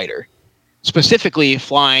War I fighter, specifically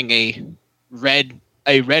flying a red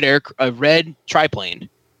triplane,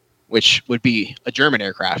 which would be a German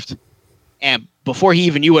aircraft. And before he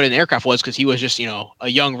even knew what an aircraft was, because he was just a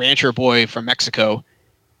young rancher boy from Mexico.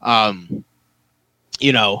 But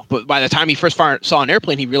by the time he first saw an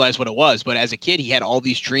airplane, he realized what it was. But as a kid, he had all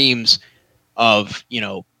these dreams of,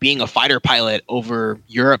 being a fighter pilot over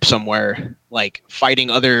Europe somewhere, like fighting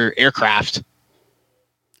other aircraft.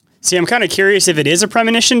 See, I'm kind of curious if it is a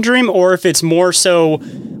premonition dream, or if it's more so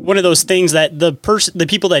one of those things that the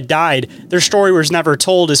people that died, their story was never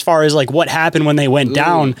told as far as like what happened when they went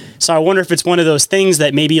down. So I wonder if it's one of those things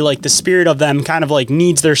that maybe like the spirit of them kind of like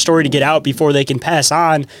needs their story to get out before they can pass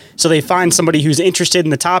on. So they find somebody who's interested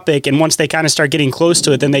in the topic, and once they kind of start getting close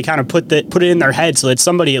to it, then they kind of put it in their head so that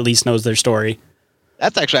somebody at least knows their story.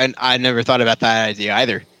 That's actually, I never thought about that idea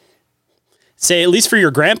either. Say, at least for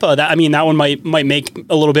your grandpa, that one might make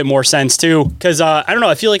a little bit more sense too. Because I don't know,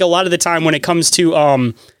 I feel like a lot of the time when it comes to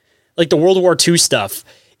like the World War II stuff,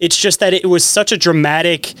 it's just that it was such a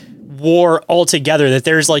dramatic war altogether that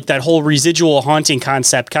there's like that whole residual haunting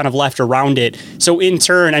concept kind of left around it. So in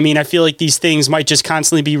turn, I feel like these things might just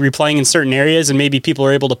constantly be replaying in certain areas, and maybe people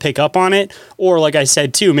are able to pick up on it. Or like I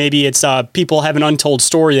said too, maybe it's people have an untold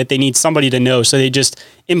story that they need somebody to know, so they just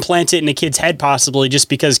implant it in a kid's head, possibly just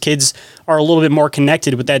because kids are a little bit more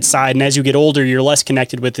connected with that side, and as you get older, you're less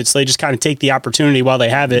connected with it, so they just kind of take the opportunity while they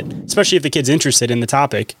have it, especially if the kid's interested in the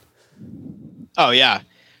topic. Oh yeah.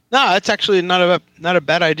 No, that's actually not a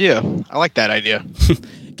bad idea. I like that idea.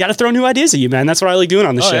 Got to throw new ideas at you, man. That's what I like doing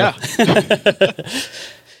on the show. Yeah.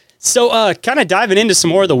 So kind of diving into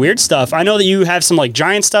some more of the weird stuff. I know that you have some like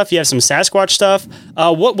giant stuff. You have some Sasquatch stuff.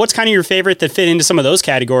 What's kind of your favorite that fit into some of those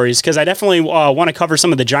categories? Because I definitely want to cover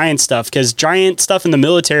some of the giant stuff, because giant stuff in the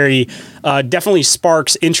military definitely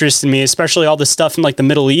sparks interest in me, especially all the stuff in like the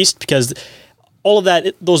Middle East, because all of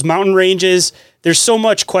that, those mountain ranges, there's so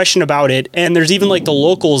much question about it. And there's even like the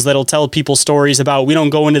locals that'll tell people stories about, we don't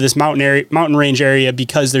go into this mountain range area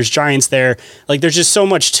because there's giants there. Like there's just so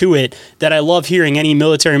much to it that I love hearing any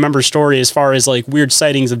military member story as far as like weird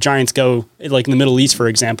sightings of giants go, like in the Middle East, for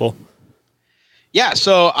example. Yeah.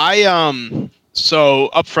 So so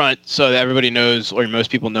up front, so that everybody knows, or most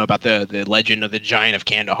people know about the legend of the giant of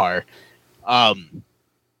Kandahar.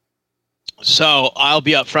 So I'll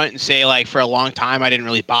be up front and say, like, for a long time, I didn't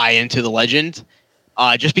really buy into the legend,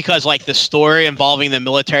 just because, like, the story involving the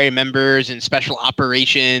military members and special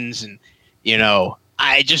operations, and,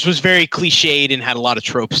 I just was very cliched and had a lot of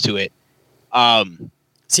tropes to it.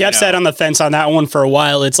 See, I've sat on the fence on that one for a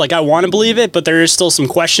while. It's like I want to believe it, but there is still some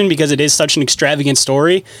question because it is such an extravagant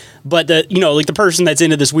story. But the person that's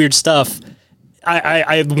into this weird stuff,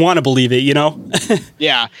 I want to believe it.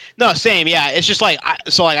 Yeah. No, same. Yeah. It's just like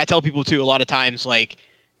I tell people too a lot of times, like,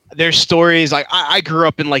 there's stories like I grew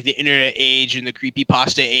up in like the internet age and the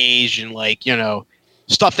creepypasta age and like,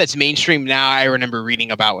 stuff that's mainstream now. I remember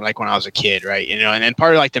reading about when I was a kid, right? And then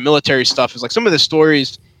part of like the military stuff is like some of the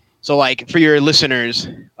stories. So like for your listeners,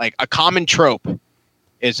 like a common trope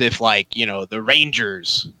is if like, the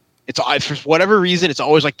Rangers, for whatever reason, it's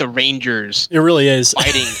always like the Rangers. It really is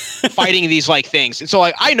fighting these like things. And so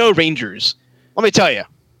like, I know Rangers, let me tell you,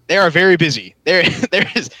 they are very busy. There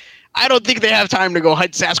is, I don't think they have time to go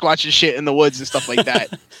hunt Sasquatch and shit in the woods and stuff like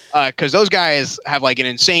that. Because those guys have like an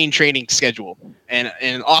insane training schedule,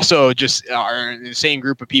 and also just are an insane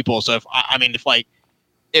group of people. So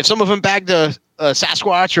if some of them bagged a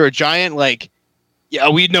Sasquatch or a giant, like, yeah,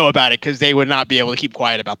 we'd know about it because they would not be able to keep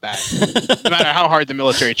quiet about that, no matter how hard the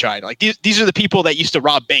military tried. Like these are the people that used to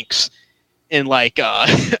rob banks in like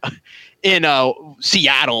in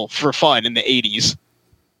Seattle for fun in the 80s.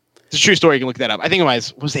 It's a true story. You can look that up. I think it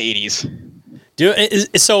was the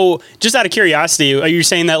 80s. So, just out of curiosity, are you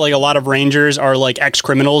saying that like a lot of Rangers are like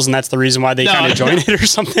ex-criminals, and that's the reason why they kind of join it or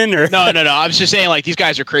something? Or no. I was just saying like these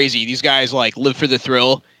guys are crazy. These guys like live for the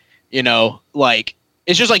thrill. Like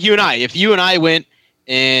it's just like you and I. If you and I went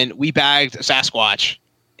and we bagged a Sasquatch,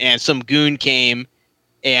 and some goon came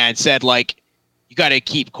and said like, you got to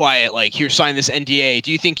keep quiet. Like, here, sign this NDA.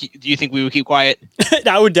 Do you think we would keep quiet?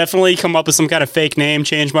 I would definitely come up with some kind of fake name,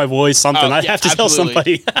 change my voice, something. I'd have to tell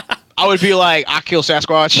somebody. I would be like, I kill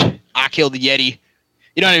Sasquatch. I kill the Yeti.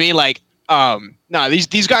 You know what I mean? Like, no,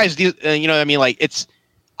 these guys, you know what I mean? Like,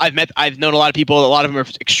 I've known a lot of people. A lot of them are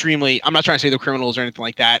extremely, I'm not trying to say they're criminals or anything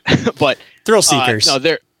like that, but thrill seekers. No,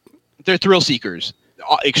 they're thrill seekers.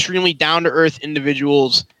 Extremely down to earth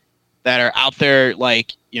individuals that are out there,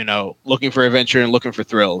 like, looking for adventure and looking for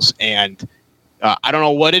thrills. And I don't know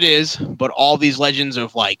what it is, but all these legends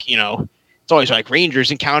of like, it's always like Rangers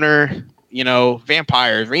encounter,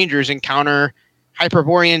 vampires, Rangers encounter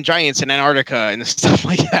Hyperborean giants in Antarctica and stuff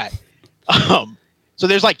like that. So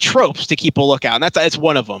there's like tropes to keep a lookout, and that's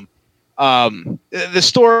one of them. The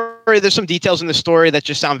story, there's some details in the story that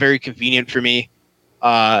just sound very convenient for me.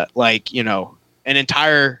 Like, an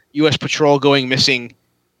entire U.S. patrol going missing.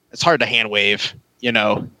 It's hard to hand wave,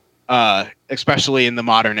 especially in the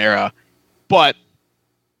modern era. But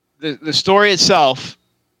the story itself,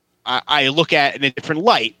 I look at in a different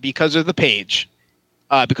light because of the page.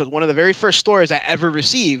 Because one of the very first stories I ever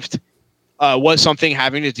received was something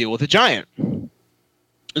having to deal with a giant. And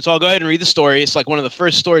so I'll go ahead and read the story. It's like one of the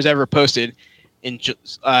first stories ever posted in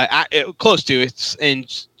close to. It's in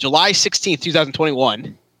July 16th,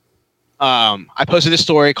 2021. I posted this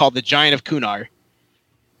story called The Giant of Kunar.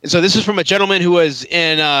 And so this is from a gentleman who was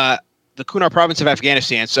in the Kunar province of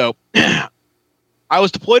Afghanistan. So I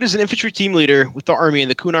was deployed as an infantry team leader with the army in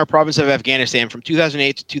the Kunar province of Afghanistan from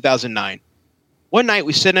 2008 to 2009. One night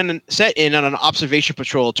we set in on an observation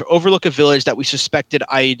patrol to overlook a village that we suspected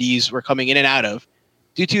IEDs were coming in and out of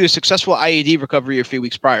due to a successful IED recovery a few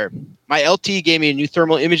weeks prior. My LT gave me a new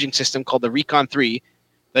thermal imaging system called the Recon 3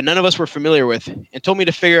 that none of us were familiar with, and told me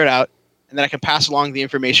to figure it out and that I can pass along the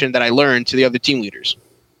information that I learned to the other team leaders.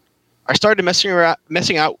 I started messing around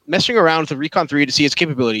with the Recon 3 to see its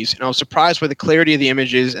capabilities, and I was surprised by the clarity of the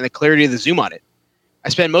images and the clarity of the zoom on it. I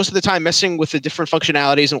spent most of the time messing with the different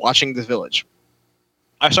functionalities and watching the village.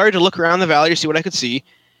 I started to look around the valley to see what I could see.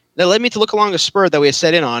 That led me to look along a spur that we had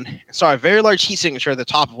set in on and saw a very large heat signature at the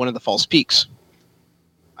top of one of the false peaks.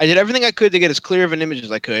 I did everything I could to get as clear of an image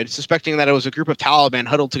as I could, suspecting that it was a group of Taliban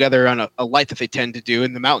huddled together on a light that they tend to do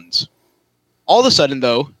in the mountains. All of a sudden,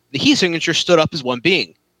 though, the heat signature stood up as one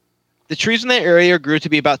being. The trees in that area grew to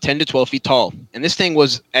be about 10 to 12 feet tall, and this thing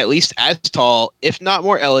was at least as tall, if not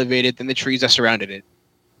more elevated, than the trees that surrounded it.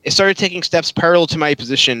 It started taking steps parallel to my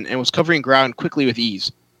position and was covering ground quickly with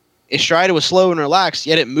ease. Its stride was slow and relaxed,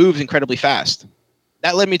 yet it moved incredibly fast.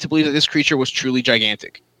 That led me to believe that this creature was truly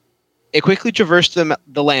gigantic. It quickly traversed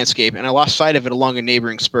the landscape, and I lost sight of it along a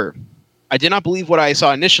neighboring spur. I did not believe what I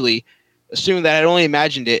saw initially, assuming that I had only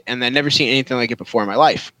imagined it and I'd never seen anything like it before in my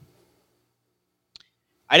life.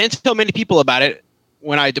 I didn't tell many people about it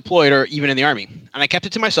when I deployed or even in the army, and I kept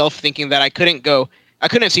it to myself, thinking that I couldn't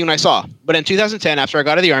see what I saw. But in 2010, after I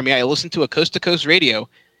got out of the army, I listened to a coast-to-coast radio,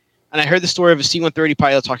 and I heard the story of a C-130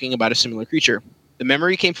 pilot talking about a similar creature. The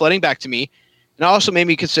memory came flooding back to me, and it also made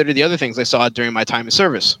me consider the other things I saw during my time in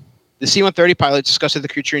service. The C-130 pilot discussed the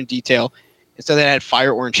creature in detail and said that it had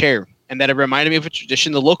fire orange hair, and that it reminded me of a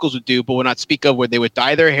tradition the locals would do but would not speak of, where they would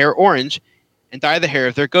dye their hair orange and dye the hair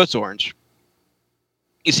of their goats orange.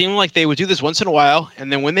 It seemed like they would do this once in a while,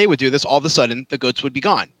 and then when they would do this, all of a sudden, the goats would be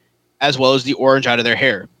gone, as well as the orange out of their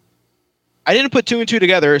hair. I didn't put two and two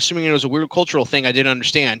together, assuming it was a weird cultural thing I didn't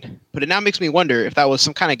understand, but it now makes me wonder if that was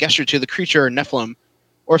some kind of gesture to the creature or Nephilim,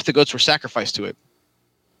 or if the goats were sacrificed to it.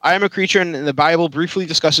 I am a creature, and the Bible briefly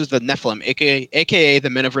discusses the Nephilim, aka the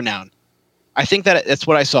men of renown. I think that that's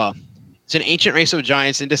what I saw. It's an ancient race of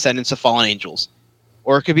giants and descendants of fallen angels.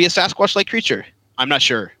 Or it could be a Sasquatch-like creature. I'm not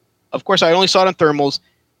sure. Of course, I only saw it in thermals,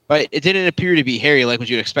 but it didn't appear to be hairy like what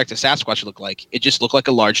you'd expect a Sasquatch to look like. It just looked like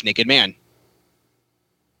a large naked man.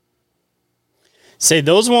 Say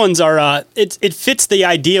those ones are, it fits the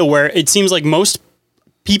idea where it seems like most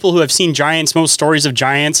people who have seen giants, most stories of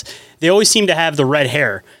giants, they always seem to have the red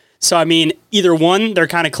hair. So, I mean, either one, they're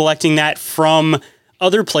kind of collecting that from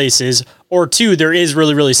other places, or two, there is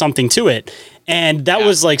really, really something to it. And that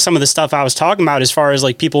was like some of the stuff I was talking about as far as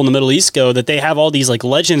like people in the Middle East go, that they have all these like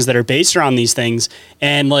legends that are based around these things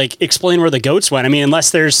and like explain where the goats went. I mean,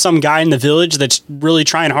 unless there's some guy in the village that's really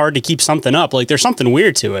trying hard to keep something up, like there's something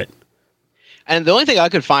weird to it. And the only thing I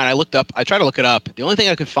could find, I tried to look it up. The only thing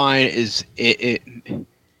I could find is they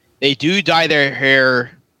do dye their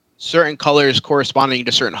hair certain colors corresponding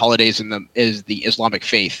to certain holidays in the Islamic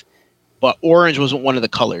faith. But orange wasn't one of the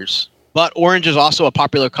colors. But orange is also a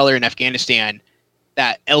popular color in Afghanistan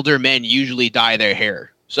that elder men usually dye their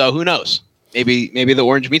hair. So who knows? Maybe the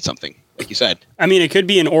orange means something, like you said. I mean, it could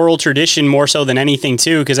be an oral tradition more so than anything,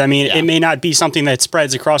 too, because, I mean, it may not be something that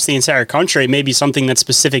spreads across the entire country. It may be something that's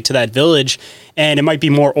specific to that village, and it might be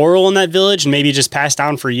more oral in that village and maybe just passed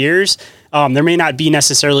down for years. There may not be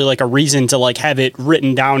necessarily like a reason to like have it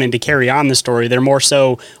written down and to carry on the story. They're more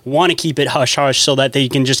so want to keep it hush-hush so that they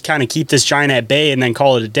can just kind of keep this giant at bay and then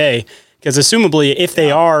call it a day. Because assumably, if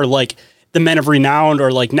they are like the men of renown or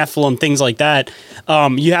like Nephilim, things like that,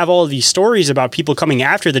 you have all of these stories about people coming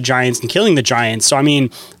after the giants and killing the giants. So, I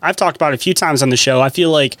mean, I've talked about it a few times on the show. I feel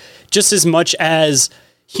like just as much as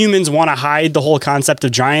humans want to hide the whole concept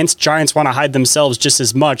of giants, giants want to hide themselves just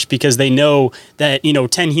as much because they know that,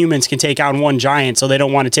 10 humans can take out one giant, so they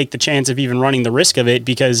don't want to take the chance of even running the risk of it,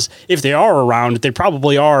 because if they are around, they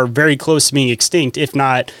probably are very close to being extinct, if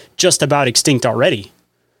not just about extinct already.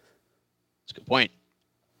 That's a good point.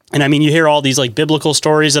 And I mean, you hear all these like biblical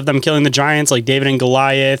stories of them killing the giants, like David and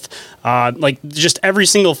Goliath, like just every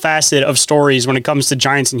single facet of stories when it comes to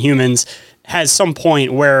giants and humans has some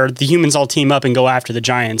point where the humans all team up and go after the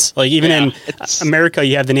giants. Like even in America,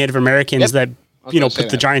 you have the Native Americans that, put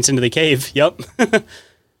the giants into the cave. Yep.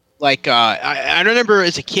 Like, I remember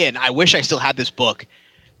as a kid, I wish I still had this book.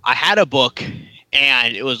 I had a book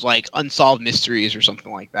and it was like Unsolved Mysteries or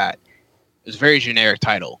something like that. It was a very generic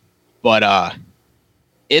title, but,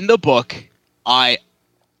 in the book, I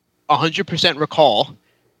 100% recall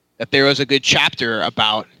that there was a good chapter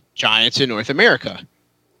about giants in North America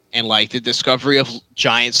and like the discovery of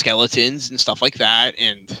giant skeletons and stuff like that.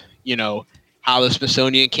 And, how the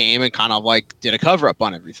Smithsonian came and kind of like did a cover up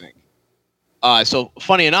on everything. So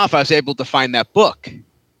funny enough, I was able to find that book.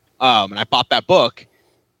 And I bought that book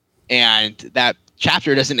and that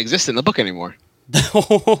chapter doesn't exist in the book anymore.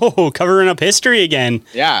 Oh, covering up history again.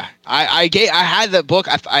 Yeah, I had that book.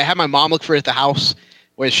 I had my mom look for it at the house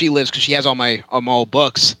where she lives because she has all my old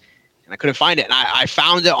books, and I couldn't find it. And I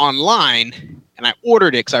found it online, and I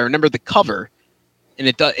ordered it because I remember the cover, and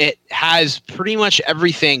it has pretty much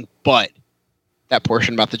everything but that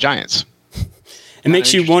portion about the giants. It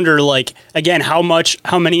makes you wonder, like, again, how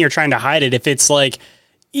many are trying to hide it. If it's like,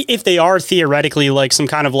 if they are theoretically like some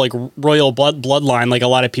kind of like royal bloodline, like a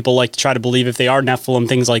lot of people like to try to believe, if they are Nephilim,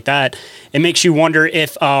 things like that, it makes you wonder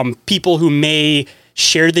if people who may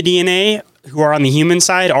share the DNA who are on the human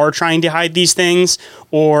side are trying to hide these things,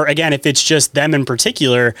 or again, if it's just them in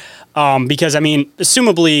particular, because I mean,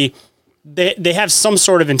 assumably they have some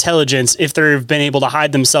sort of intelligence if they've been able to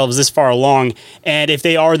hide themselves this far along. And if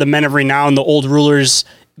they are the men of renown, the old rulers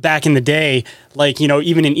back in the day, like,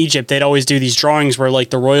 even in Egypt, they'd always do these drawings where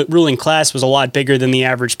like the ruling class was a lot bigger than the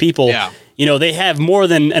average people. Yeah. They have more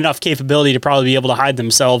than enough capability to probably be able to hide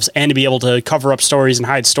themselves and to be able to cover up stories and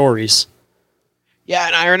hide stories. Yeah,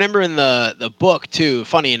 and I remember in the book too,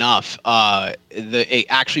 funny enough, it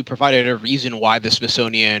actually provided a reason why the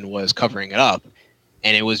Smithsonian was covering it up.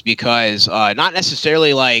 And it was because not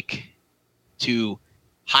necessarily like to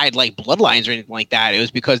hide like bloodlines or anything like that. It was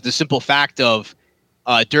because the simple fact of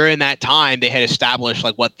during that time they had established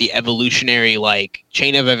like what the evolutionary like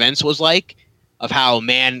chain of events was like, of how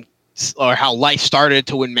man or how life started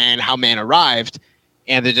to how man arrived,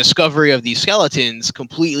 and the discovery of these skeletons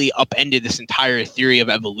completely upended this entire theory of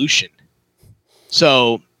evolution.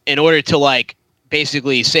 So in order to like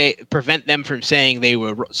basically prevent them from saying they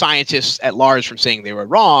were scientists at large from saying they were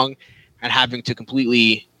wrong, and having to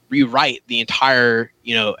completely rewrite the entire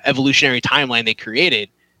evolutionary timeline they created.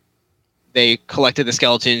 They collected the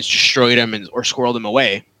skeletons, destroyed them, or squirreled them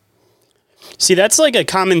away. See, that's like a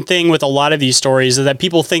common thing with a lot of these stories, is that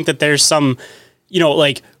people think that there's some,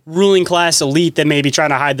 like ruling class elite that may be trying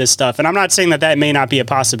to hide this stuff. And I'm not saying that may not be a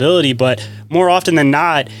possibility, but more often than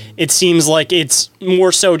not, it seems like it's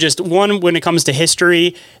more so just one, when it comes to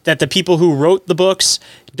history, that the people who wrote the books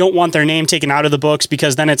don't want their name taken out of the books,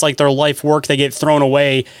 because then it's like their life work, they get thrown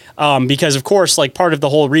away. Because of course, like part of the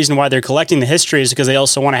whole reason why they're collecting the history is because they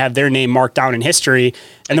also want to have their name marked down in history.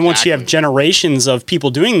 And then once you have generations of people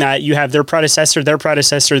doing that, you have their predecessor,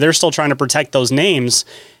 they're still trying to protect those names.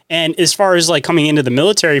 And as far as like coming into the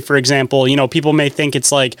military, for example, people may think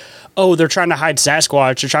it's like, oh, they're trying to hide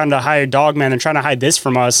Sasquatch, they're trying to hide Dogman, they're trying to hide this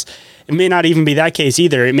from us. It may not even be that case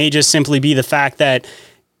either. It may just simply be the fact that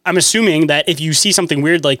I'm assuming that if you see something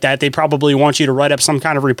weird like that, they probably want you to write up some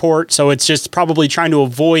kind of report. So it's just probably trying to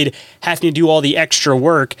avoid having to do all the extra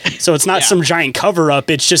work. So it's not some giant cover up.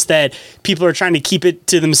 It's just that people are trying to keep it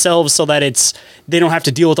to themselves so that they don't have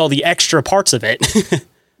to deal with all the extra parts of it.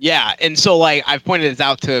 Yeah, and so like I've pointed this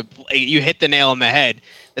out to you, hit the nail on the head.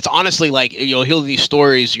 It's honestly like you'll hear these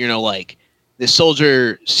stories, like this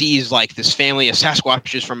soldier sees like this family of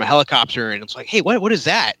Sasquatches from a helicopter, and it's like, hey, what is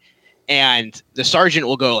that? And the sergeant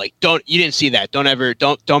will go like, you didn't see that.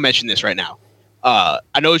 Don't mention this right now.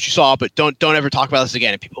 I know what you saw, but don't ever talk about this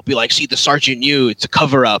again. And people will be like, see, the sergeant knew, it's a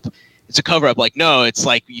cover up. It's a cover up. Like, no, it's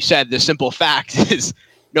like you said, the simple fact is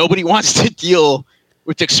nobody wants to deal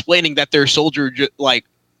with explaining that their soldier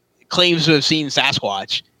claims to have seen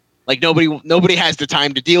Sasquatch. Like nobody has the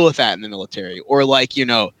time to deal with that in the military. Or like,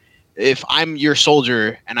 if I'm your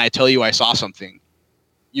soldier and I tell you I saw something,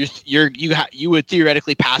 you would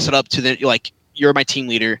theoretically pass it up to you're my team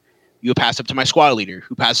leader. You would pass it up to my squad leader,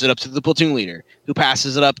 who passes it up to the platoon leader, who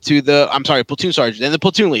passes it up to platoon sergeant, then the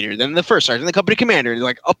platoon leader, then the first sergeant, the company commander,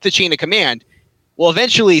 like up the chain of command. Well,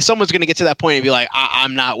 eventually someone's going to get to that point and be like,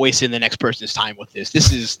 I'm not wasting the next person's time with this.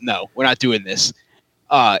 We're not doing this.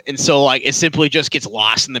 And so like it simply just gets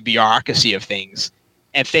lost in the bureaucracy of things,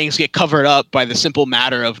 and things get covered up by the simple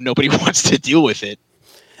matter of nobody wants to deal with it.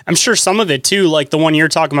 I'm sure some of it too, like the one you're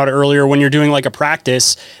talking about earlier, when you're doing like a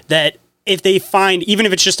practice, that if they find, even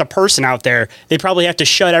if it's just a person out there, they probably have to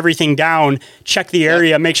shut everything down, check the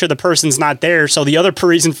area, make sure the person's not there. So the other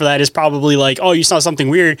reason for that is probably like, oh, you saw something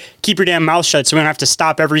weird, keep your damn mouth shut so we don't have to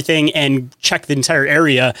stop everything and check the entire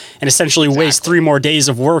area and essentially waste 3 more days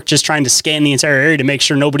of work just trying to scan the entire area to make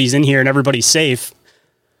sure nobody's in here and everybody's safe.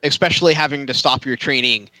 Especially having to stop your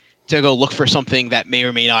training to go look for something that may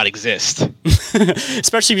or may not exist.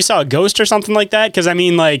 Especially if you saw a ghost or something like that. Because I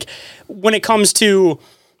mean, like when it comes to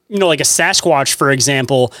like a Sasquatch, for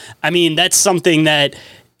example, I mean, that's something that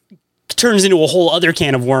turns into a whole other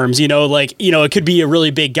can of worms, it could be a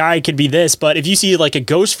really big guy, it could be this, but if you see like a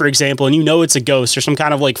ghost, for example, and it's a ghost or some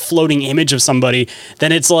kind of like floating image of somebody,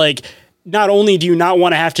 then it's like, not only do you not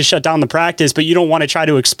want to have to shut down the practice, but you don't want to try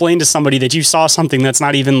to explain to somebody that you saw something that's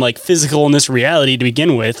not even like physical in this reality to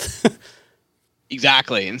begin with.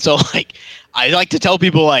 Exactly. And so like, I like to tell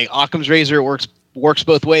people like Occam's razor works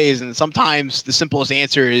both ways, and sometimes the simplest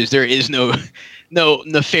answer is there is no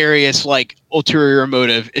nefarious like ulterior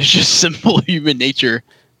motive. It's just simple human nature.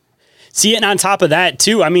 See, and on top of that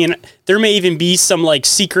too, I mean, there may even be some like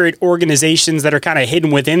secret organizations that are kind of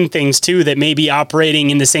hidden within things too that may be operating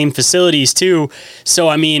in the same facilities too. So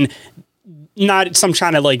I mean, not some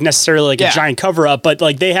trying to like necessarily like a giant cover up, but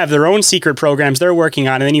like they have their own secret programs they're working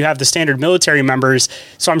on. And then you have the standard military members.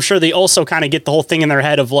 So I'm sure they also kind of get the whole thing in their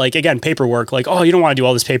head of like, again, paperwork, like, oh, you don't want to do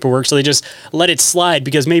all this paperwork. So they just let it slide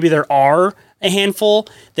because maybe there are a handful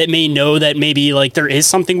that may know that maybe like there is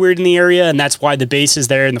something weird in the area. And that's why the base is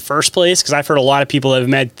there in the first place. Cause I've heard a lot of people have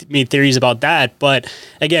made theories about that. But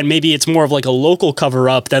again, maybe it's more of like a local cover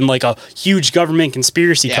up than like a huge government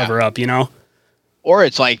conspiracy cover up, Or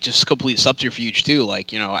it's like just complete subterfuge too,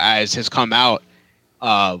 like, as has come out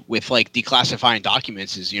with like declassifying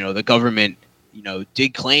documents is, the government,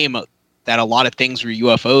 did claim that a lot of things were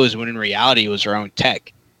UFOs when in reality it was their own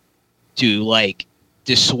tech to like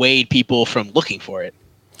dissuade people from looking for it.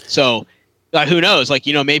 So who knows, like,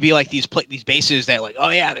 maybe like these bases that like, oh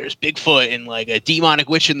yeah, there's Bigfoot and like a demonic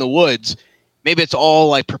witch in the woods. Maybe it's all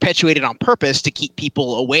like perpetuated on purpose to keep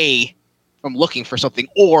people away from looking for something,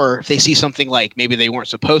 or if they see something like maybe they weren't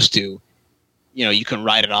supposed to, you can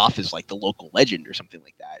write it off as like the local legend or something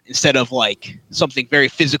like that, instead of like something very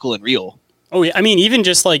physical and real. Oh, yeah. I mean, even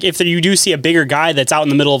just like if you do see a bigger guy that's out in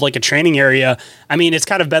the middle of like a training area, I mean, it's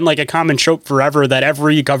kind of been like a common trope forever that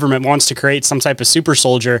every government wants to create some type of super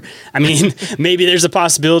soldier. I mean, maybe there's a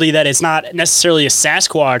possibility that it's not necessarily a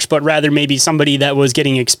Sasquatch, but rather maybe somebody that was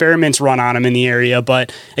getting experiments run on him in the area.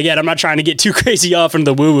 But again, I'm not trying to get too crazy off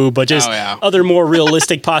into the woo-woo, but just other more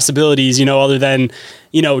realistic possibilities, other than,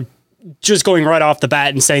 just going right off the bat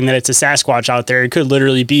and saying that it's a Sasquatch out there. It could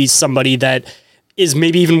literally be somebody that is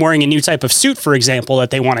maybe even wearing a new type of suit, for example, that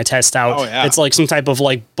they want to test out. Oh, yeah. It's like some type of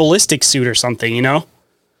like ballistic suit or something,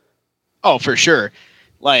 Oh, for sure.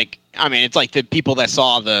 Like, I mean, it's like the people that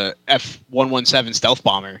saw the F-117 stealth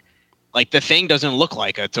bomber. Like, the thing doesn't look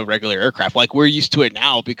like it's a regular aircraft. Like, we're used to it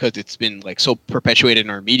now because it's been like so perpetuated in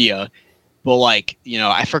our media. But like,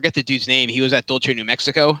 I forget the dude's name. He was at Dulce, New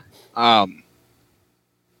Mexico.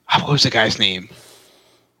 What was the guy's name?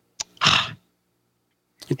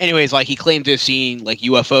 Anyways, like he claimed to have seen like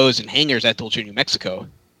UFOs and hangars at Dulce, New Mexico.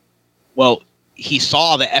 Well, he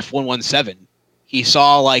saw the F-117. He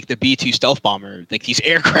saw like the B-2 stealth bomber, like these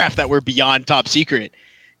aircraft that were beyond top secret.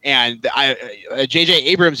 And J.J.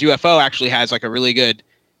 Abrams UFO actually has like a really good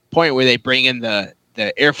point where they bring in the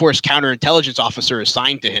Air Force counterintelligence officer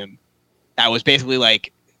assigned to him. That was basically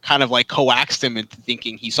like kind of like coaxed him into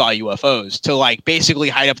thinking he saw UFOs to like basically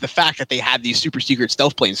hide up the fact that they had these super secret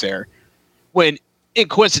stealth planes there. When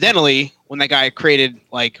coincidentally, when that guy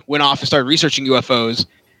went off and started researching UFOs,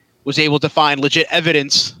 was able to find legit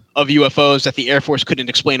evidence of UFOs that the Air Force couldn't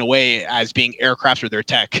explain away as being aircraft or their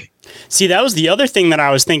tech. See, that was the other thing that I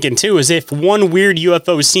was thinking too, is if one weird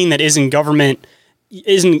UFO scene that isn't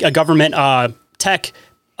a government tech,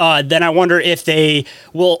 then I wonder if they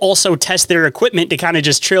will also test their equipment to kind of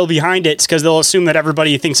just trail behind it, because they'll assume that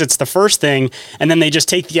everybody thinks it's the first thing, and then they just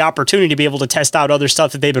take the opportunity to be able to test out other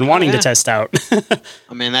stuff that they've been wanting to test out.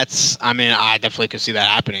 I definitely could see that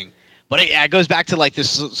happening. But it goes back to like this.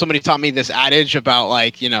 Somebody taught me this adage about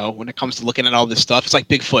like, when it comes to looking at all this stuff, it's like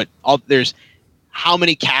Bigfoot. There's how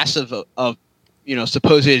many casts of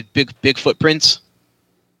supposed big footprints?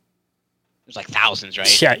 There's like thousands,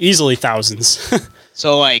 right? Yeah, easily thousands.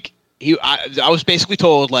 So like I was basically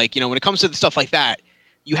told like, when it comes to the stuff like that,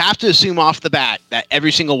 you have to assume off the bat that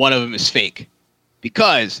every single one of them is fake,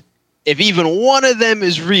 because if even one of them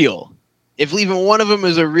is real, if even one of them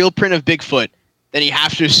is a real print of Bigfoot, then you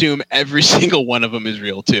have to assume every single one of them is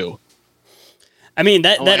real too. I mean,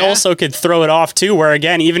 that also could throw it off too, where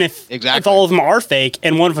again, even if all of them are fake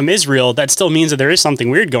and one of them is real, that still means that there is something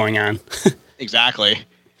weird going on. Exactly.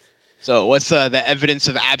 So what's the evidence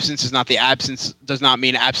of absence is not the absence does not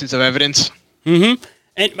mean absence of evidence. Mm-hmm.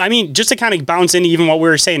 And I mean, just to kind of bounce into even what we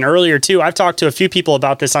were saying earlier too, I've talked to a few people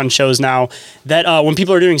about this on shows now, that when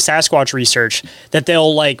people are doing Sasquatch research, that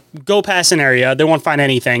they'll like go past an area, they won't find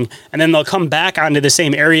anything, and then they'll come back onto the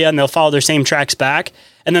same area and they'll follow their same tracks back,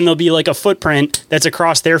 and then there'll be like a footprint that's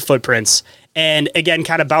across their footprints. And again,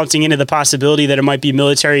 kind of bouncing into the possibility that it might be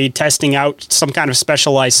military testing out some kind of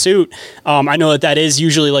specialized suit. I know that is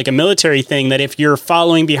usually like a military thing, that if you're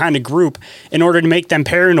following behind a group, in order to make them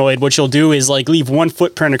paranoid, what you'll do is like leave one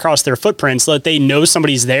footprint across their footprint so that they know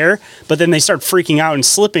somebody's there, but then they start freaking out and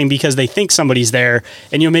slipping because they think somebody's there,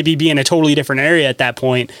 and you'll maybe be in a totally different area at that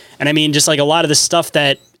point. And I mean, just like a lot of the stuff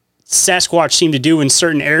that Sasquatch seem to do in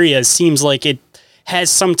certain areas seems like it has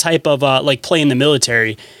some type of like play in the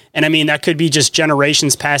military. And I mean, that could be just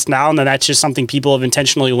generations passed down, and that's just something people have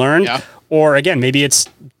intentionally learned. Yeah. Or again, maybe it's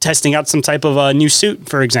testing out some type of a new suit,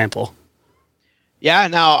 for example. Yeah.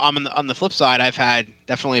 Now, on the flip side, I've had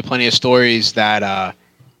definitely plenty of stories that,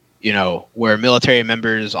 where military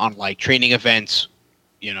members on like training events,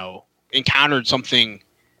 encountered something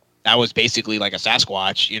that was basically like a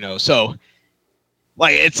Sasquatch, so.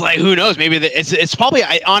 Like, it's like, who knows? Maybe it's probably,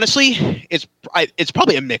 it's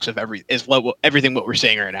probably a mix of everything what we're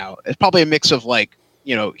saying right now. It's probably a mix of like,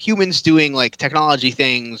 humans doing like technology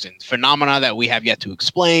things and phenomena that we have yet to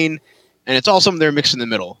explain. And it's all something they're mixed in the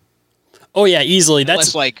middle. Oh yeah, easily.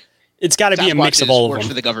 Unless, like, it's got to be a mix of all of them.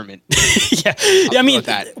 For the government. Yeah. I mean,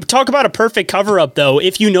 talk about a perfect cover-up, though.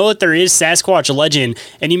 If you know that there is Sasquatch legend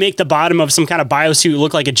and you make the bottom of some kind of biosuit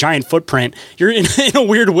look like a giant footprint, you're in a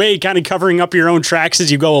weird way kind of covering up your own tracks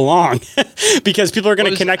as you go along, because people are going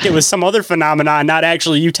to connect it with some other phenomenon, not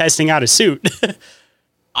actually you testing out a suit.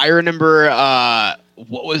 I remember it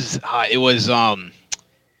was I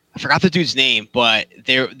forgot the dude's name, but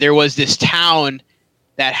there was this town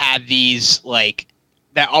that had these like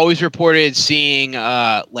that always reported seeing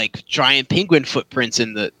like giant penguin footprints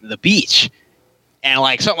in the beach. And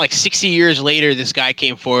like something like 60 years later, this guy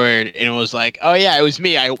came forward and it was like, oh yeah, it was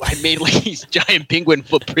me. I made like these giant penguin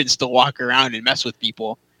footprints to walk around and mess with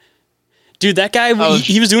people. Dude, that guy,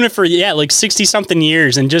 he was doing it for, like 60 something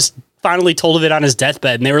years and just finally told of it on his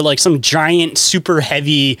deathbed. And they were like some giant, super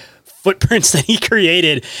heavy footprints that he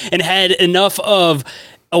created and had enough of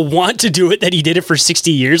a want to do it that he did it for 60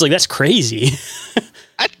 years. Like, that's crazy.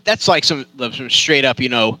 That's like some straight up,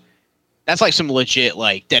 that's like some legit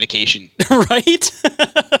like dedication. Right?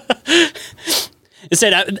 It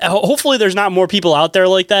said, hopefully there's not more people out there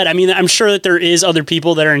like that. I mean, I'm sure that there is other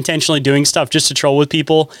people that are intentionally doing stuff just to troll with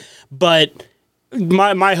people. But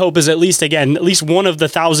my hope is at least one of the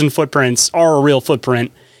 1,000 footprints are a real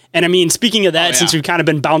footprint. And I mean, speaking of that, since we've kind of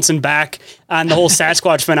been bouncing back on the whole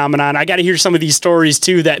Sasquatch phenomenon, I got to hear some of these stories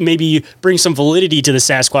too that maybe bring some validity to the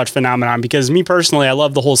Sasquatch phenomenon. Because me personally, I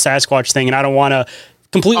love the whole Sasquatch thing, and I don't want to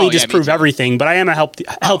completely disprove everything, but I am a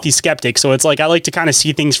healthy skeptic. So it's like I like to kind of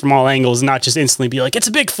see things from all angles and not just instantly be like, it's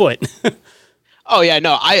a Bigfoot. Oh, yeah,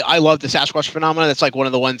 no, I love the Sasquatch phenomenon. That's like one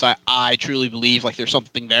of the ones I truly believe like there's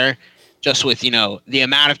something there, just with, the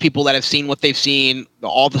amount of people that have seen what they've seen,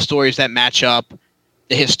 all the stories that match up,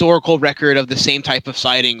 the historical record of the same type of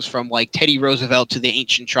sightings from like Teddy Roosevelt to the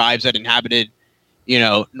ancient tribes that inhabited,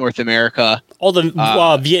 North America. All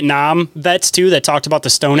the Vietnam vets too that talked about the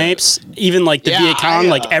stone apes, even like the Viet Cong,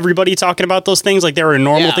 like everybody talking about those things like they were a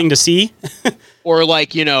normal thing to see. Or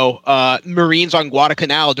like, Marines on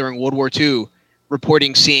Guadalcanal during World War II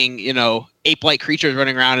reporting seeing, ape-like creatures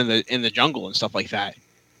running around in the jungle and stuff like that.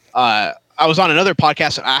 I was on another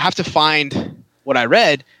podcast. I have to find what I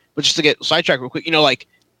read, but just to get sidetracked real quick, like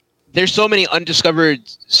there's so many undiscovered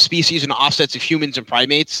species and offsets of humans and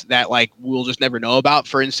primates that like we'll just never know about.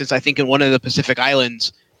 For instance, I think in one of the Pacific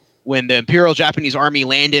Islands, when the Imperial Japanese Army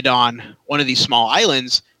landed on one of these small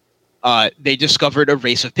islands, they discovered a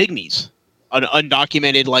race of pygmies, an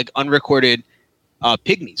undocumented, like unrecorded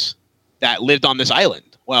pygmies that lived on this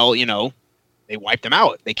island. Well, they wiped them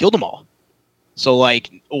out. They killed them all. So like,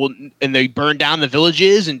 and they burned down the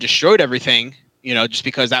villages and destroyed everything, just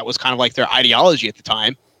because that was kind of like their ideology at the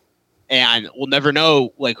time. And we'll never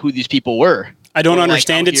know like who these people were. I don't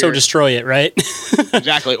understand it, so destroy it, right?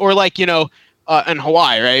 Exactly. Or like, in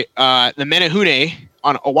Hawaii, right? The Menehune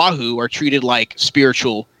on Oahu are treated like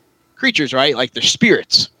spiritual creatures, right? Like they're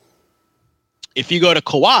spirits. If you go to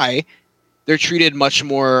Kauai, they're treated much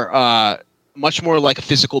more like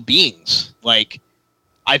physical beings. Like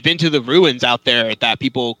I've been to the ruins out there that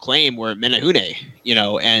people claim were Menehune,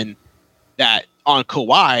 and that on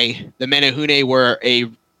Kauai, the Menehune were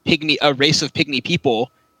a race of pygmy people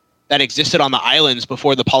that existed on the islands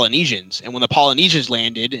before the Polynesians. And when the Polynesians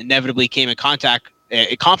landed, inevitably came in conflict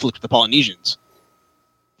with the Polynesians.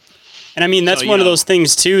 And I mean, that's one of those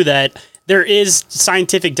things too, that there is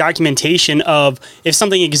scientific documentation of if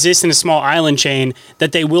something exists in a small island chain,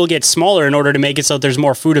 that they will get smaller in order to make it so that there's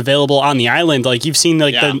more food available on the island. Like you've seen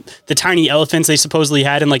like the tiny elephants they supposedly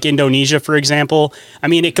had in like Indonesia, for example. I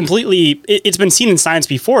mean, it's been seen in science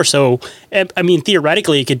before. So, I mean,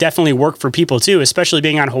 theoretically, it could definitely work for people too, especially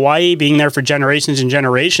being on Hawaii, being there for generations and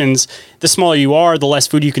generations. The smaller you are, the less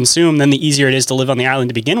food you consume, then the easier it is to live on the island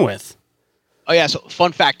to begin with. Oh yeah, so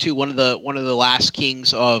fun fact too, one of the last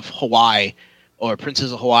kings of Hawaii, or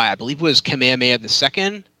princes of Hawaii, I believe it was Kamehameha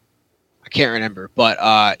II. I can't remember,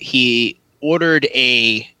 but he ordered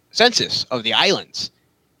a census of the islands,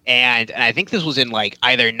 and I think this was in like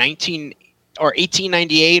either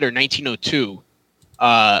 1898 or 1902.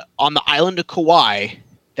 On the island of Kauai,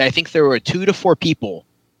 that I think there were 2 to 4 people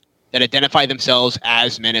that identify themselves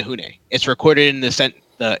as Menehune. It's recorded in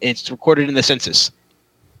the census.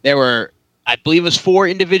 There were, I believe it was 4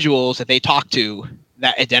 individuals that they talked to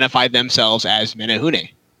that identified themselves as Menehune.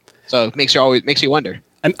 So it makes you wonder.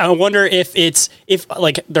 I wonder if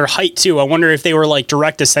like their height too. I wonder if they were like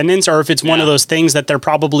direct descendants, or if it's one of those things that there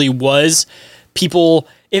probably was people.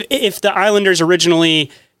 If the islanders originally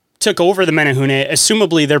took over the Menehune,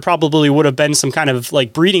 assumably there probably would have been some kind of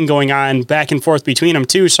like breeding going on back and forth between them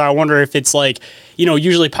too. So I wonder if it's like,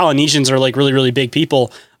 usually Polynesians are like really, really big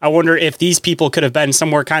people. I wonder if these people could have been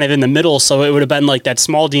somewhere kind of in the middle. So it would have been like that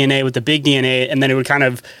small DNA with the big DNA, and then it would kind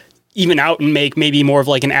of even out and make maybe more of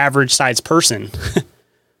like an average sized person.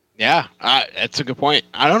 Yeah, that's a good point.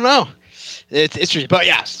 I don't know. It's interesting, but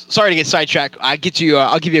yeah, sorry to get sidetracked. I'll give you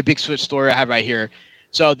a big switch story I have right here.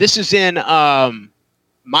 So this is in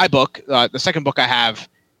my book, the second book I have,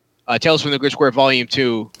 Tales from the Grid Square Volume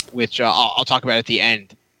 2, which I'll talk about at the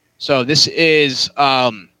end. So this is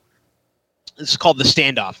called The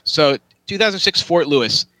Standoff. So 2006 Fort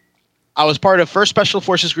Lewis. I was part of 1st Special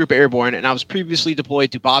Forces Group Airborne, and I was previously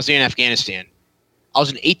deployed to Bosnia and Afghanistan. I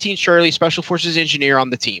was an 18th Charlie Special Forces engineer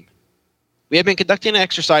on the team. We have been conducting an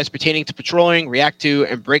exercise pertaining to patrolling, react to,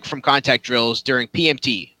 and break from contact drills during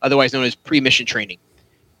PMT, otherwise known as pre-mission training.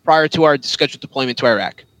 prior to our scheduled deployment to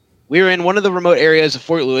Iraq. We were in one of the remote areas of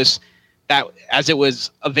Fort Lewis that, as it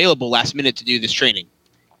was available last minute to do this training.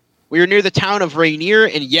 We were near the town of Rainier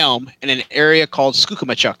and Yelm in an area called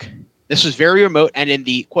Skookumachuk. This was very remote and in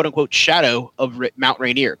the quote-unquote shadow of Mount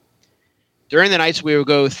Rainier. During the nights, we would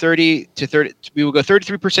go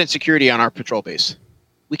 33% security on our patrol base.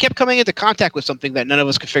 We kept coming into contact with something that none of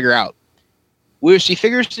us could figure out. We would see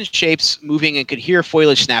figures and shapes moving and could hear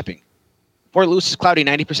foliage snapping. Fort Lewis is cloudy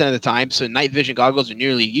 90% of the time, so night vision goggles are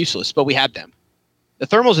nearly useless, but we had them. The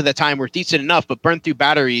thermals at that time were decent enough, but burned through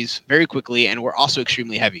batteries very quickly and were also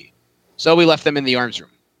extremely heavy. So we left them in the arms room.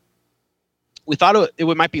 We thought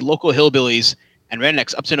it might be local hillbillies and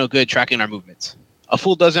rednecks up to no good tracking our movements. A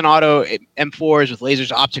full dozen auto M4s with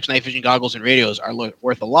lasers, optics, night vision goggles, and radios are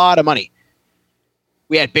worth a lot of money.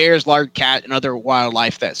 We had bears, large cat, and other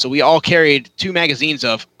wildlife so we all carried 2 magazines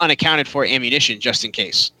of unaccounted for ammunition just in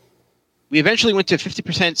case. We eventually went to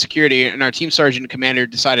 50% security, and our team sergeant and commander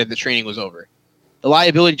decided the training was over. The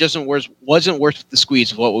liability wasn't worth the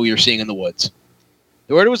squeeze of what we were seeing in the woods.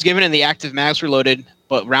 The order was given and the active mags were loaded,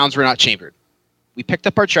 but rounds were not chambered. We picked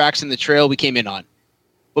up our tracks in the trail we came in on,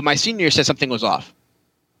 but my senior said something was off.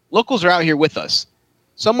 Locals are out here with us.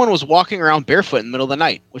 Someone was walking around barefoot in the middle of the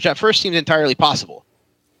night, which at first seemed entirely possible.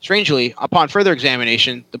 Strangely, upon further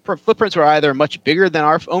examination, the footprints were either much bigger than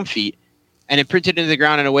our own feet and imprinted into the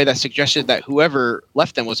ground in a way that suggested that whoever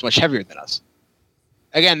left them was much heavier than us.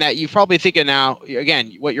 Again,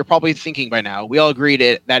 what you're probably thinking by now, we all agreed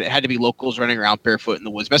that it had to be locals running around barefoot in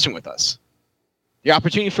the woods messing with us. The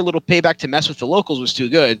opportunity for a little payback to mess with the locals was too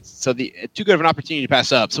good, too good of an opportunity to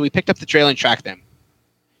pass up, so we picked up the trail and tracked them.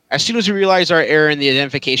 As soon as we realized our error in the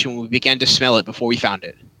identification, we began to smell it before we found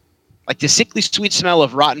it. Like the sickly sweet smell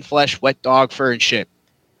of rotten flesh, wet dog fur, and shit.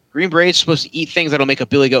 Green Beret's supposed to eat things that'll make a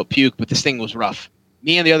billy goat puke, but this thing was rough.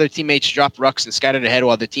 Me and the other teammates dropped rucks and scattered ahead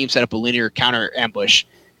while the team set up a linear counter ambush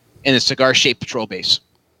in the cigar-shaped patrol base.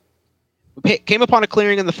 We came upon a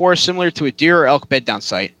clearing in the forest similar to a deer or elk bed-down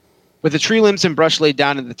site, with the tree limbs and brush laid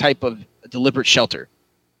down in the type of deliberate shelter.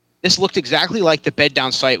 This looked exactly like the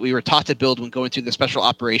bed-down site we were taught to build when going through the Special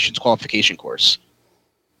Operations Qualification course.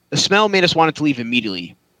 The smell made us want to leave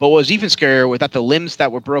immediately, but what was even scarier was that the limbs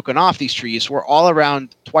that were broken off these trees were all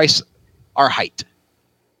around twice our height.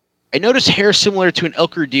 I noticed hair similar to an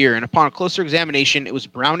elk or deer, and upon closer examination, it was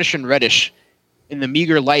brownish and reddish in the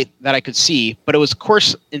meager light that I could see, but it was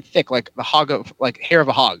coarse and thick like hair of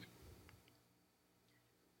a hog.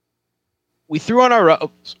 We threw on our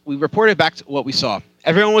ropes. We reported back to what we saw.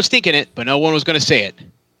 Everyone was thinking it, but no one was going to say it.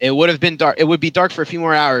 It would have been dark. It would be dark for a few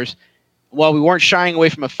more hours. While we weren't shying away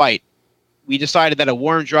from a fight, we decided that a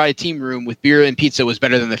warm, dry team room with beer and pizza was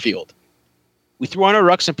better than the field. We threw on our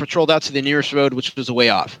rucks and patrolled out to the nearest road, which was a way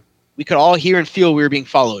off. We could all hear and feel we were being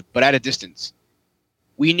followed, but at a distance.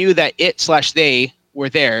 We knew that it/they were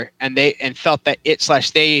there, and felt that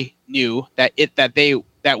it/they knew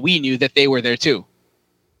that we knew that they were there too.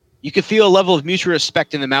 You could feel a level of mutual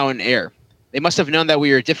respect in the mountain air. They must have known that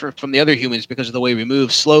we were different from the other humans because of the way we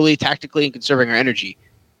moved, slowly, tactically, and conserving our energy.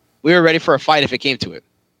 We were ready for a fight if it came to it.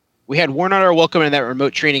 We had worn out our welcome in that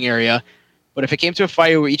remote training area, but if it came to a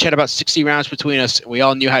fight, we each had about 60 rounds between us, and we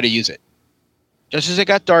all knew how to use it. Just as it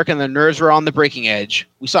got dark and the nerves were on the breaking edge,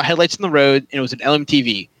 we saw headlights in the road, and it was an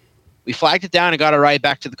LMTV. We flagged it down and got a ride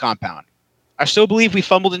back to the compound. I still believe we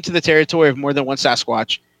fumbled into the territory of more than one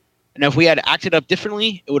Sasquatch, and if we had acted up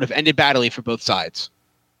differently, it would have ended badly for both sides.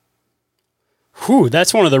 Whew,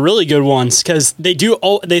 that's one of the really good ones, because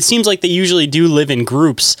it seems like they usually do live in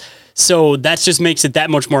groups, so that just makes it that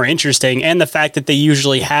much more interesting, and the fact that they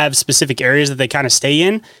usually have specific areas that they kind of stay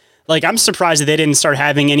in. Like, I'm surprised that they didn't start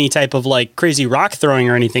having any type of, like, crazy rock throwing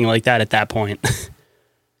or anything like that at that point.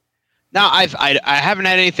 No, I haven't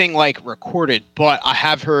had anything, like, recorded, but I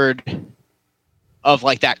have heard of,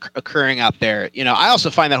 like, that occurring out there. You know, I also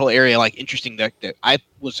find that whole area, like, interesting. That I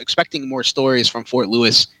was expecting more stories from Fort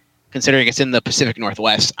Lewis, considering it's in the Pacific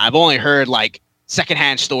Northwest. I've only heard, like,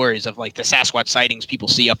 secondhand stories of, like, the Sasquatch sightings people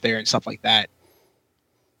see up there and stuff like that.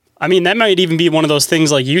 I mean, that might even be one of those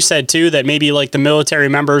things, like you said, too, that maybe, like, the military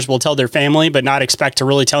members will tell their family, but not expect to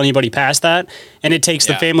really tell anybody past that. And it takes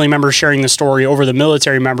the family member sharing the story over the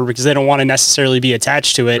military member because they don't want to necessarily be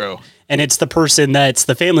attached to it. True. And it's the person that's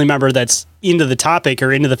the family member that's into the topic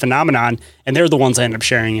or into the phenomenon, and they're the ones that end up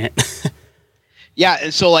sharing it. Yeah,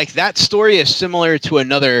 and so, like, that story is similar to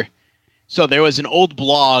another. So there was an old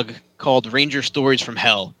blog called Ranger Stories from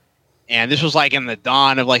Hell. And this was, like, in the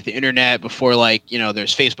dawn of, like, the internet before, like, you know,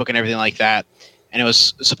 there's Facebook and everything like that. And it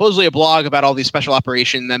was supposedly a blog about all these special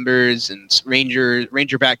operation members and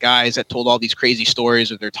Rangerback guys that told all these crazy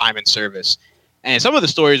stories of their time in service. And some of the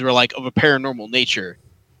stories were, like, of a paranormal nature.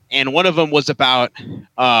 and one of them was about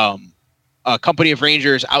a company of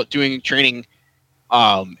rangers out doing training,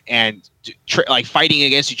 and like fighting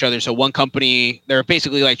against each other. So one company, they're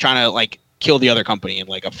basically like trying to like kill the other company in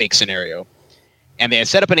like a fake scenario, and they had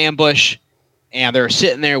set up an ambush, and they're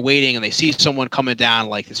sitting there waiting, and they see someone coming down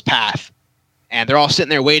like this path, and they're all sitting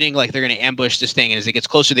there waiting like they're going to ambush this thing. And as it gets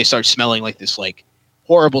closer, they start smelling like this like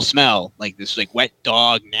horrible smell, like this like wet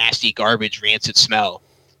dog, nasty garbage, rancid smell.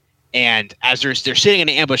 And as they're sitting in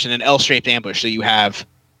an ambush, in an L-shaped ambush, so you have,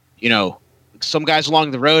 you know, some guys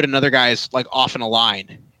along the road and other guys like off in a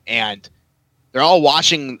line, and they're all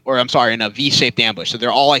watching, or I'm sorry, in a V-shaped ambush. So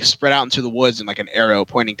they're all like spread out into the woods and like an arrow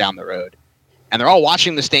pointing down the road. And they're all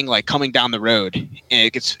watching this thing like coming down the road,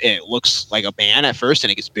 and it looks like a man at first,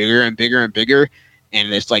 and it gets bigger and bigger and bigger,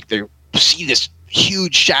 and it's like they see this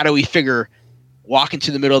huge shadowy figure walk into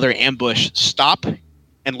the middle of their ambush, stop,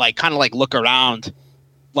 and like kind of like look around,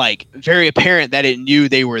 like very apparent that it knew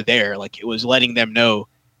they were there, like it was letting them know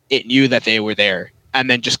it knew that they were there, and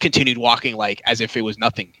then just continued walking like as if it was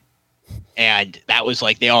nothing. And that was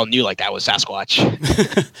like they all knew like that was Sasquatch.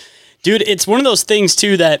 Dude, it's one of those things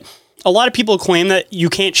too that a lot of people claim that you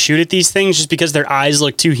can't shoot at these things just because their eyes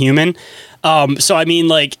look too human. So, I mean,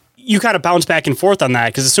 like, you kind of bounce back and forth on that,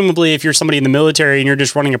 because assumably if you're somebody in the military and you're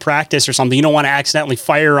just running a practice or something, you don't want to accidentally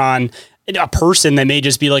fire on a person that may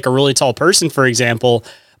just be like a really tall person, for example.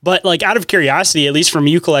 But like out of curiosity, at least from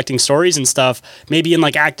you collecting stories and stuff, maybe in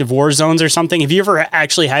like active war zones or something, have you ever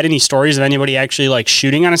actually had any stories of anybody actually like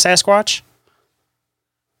shooting on a Sasquatch?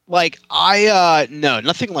 Like no,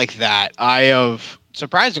 nothing like that. I have,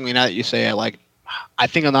 surprisingly, now that you say it, I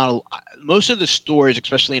think most of the stories,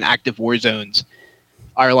 especially in active war zones,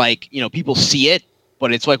 are like, you know, people see it,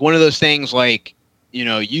 but it's like one of those things like, you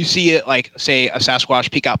know, you see it like, say, a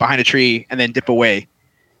Sasquatch peek out behind a tree and then dip away,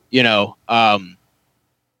 you know.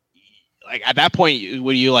 Like at that point,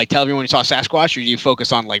 would you like tell everyone you saw Sasquatch, or do you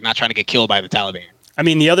focus on like not trying to get killed by the Taliban? I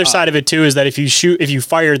mean, the other side of it too is that if you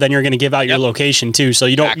fire, then you're going to give out your location too. So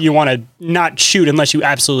you want to not shoot unless you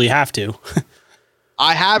absolutely have to.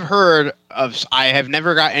 I have heard of, I have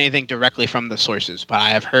never got anything directly from the sources, but I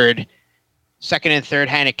have heard second and third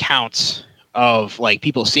hand accounts of like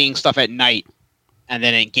people seeing stuff at night and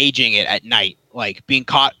then engaging it at night, like being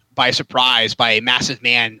caught by surprise by a massive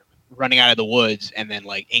man running out of the woods and then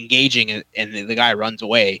like engaging it, and the guy runs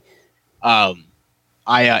away.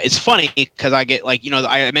 It's funny because I get like, you know,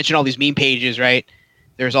 I mentioned all these meme pages, right?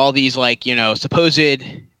 There's all these like, you know, supposed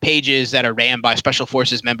pages that are ran by special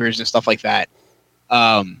forces members and stuff like that.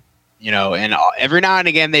 You know, and every now and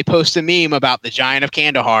again they post a meme about the giant of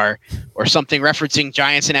Kandahar or something referencing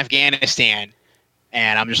giants in Afghanistan.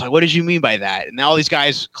 And I'm just like, what did you mean by that? And all these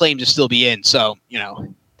guys claim to still be in. So, you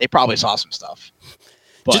know, they probably saw some stuff.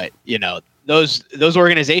 But, you know, those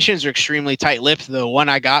organizations are extremely tight-lipped. The one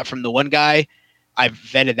I got from the one guy, I've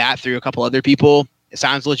vetted that through a couple other people. It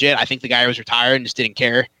sounds legit. I think the guy was retired and just didn't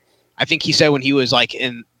care. I think he said when he was like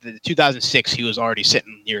in the 2006, he was already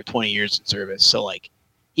sitting near 20 years in service. So like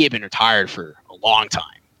he had been retired for a long time.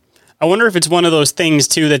 I wonder if it's one of those things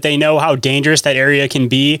too that they know how dangerous that area can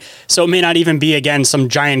be. So it may not even be, again, some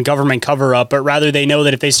giant government cover up, but rather they know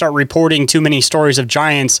that if they start reporting too many stories of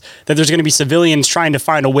giants, that there's going to be civilians trying to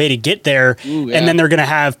find a way to get there. Ooh, yeah. And then they're going to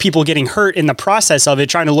have people getting hurt in the process of it,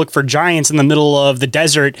 trying to look for giants in the middle of the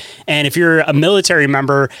desert. And if you're a military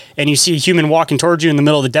member and you see a human walking towards you in the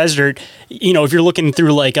middle of the desert, you know, if you're looking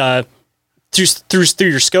through like through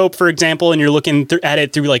your scope, for example, and you're looking at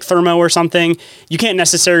it through like thermo or something, you can't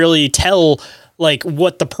necessarily tell like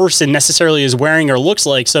what the person necessarily is wearing or looks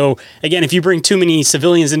like. So again, if you bring too many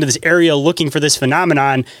civilians into this area looking for this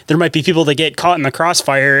phenomenon, there might be people that get caught in the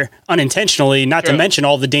crossfire unintentionally, not to mention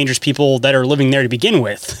all the dangerous people that are living there to begin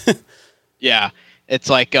with. Yeah. It's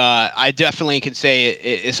like, I definitely can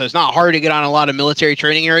say so it's not hard to get on a lot of military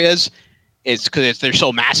training areas. It's because they're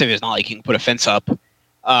so massive. It's not like you can put a fence up.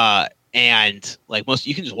 And like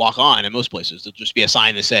you can just walk on in most places. There'll just be a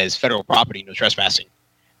sign that says federal property, no trespassing.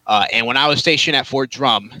 And when I was stationed at Fort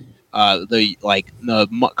Drum, a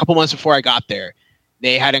couple months before I got there,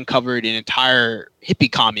 they had uncovered an entire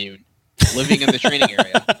hippie commune living in the training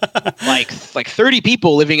area, like 30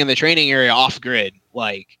 people living in the training area off grid,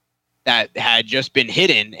 like that had just been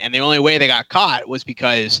hidden. And the only way they got caught was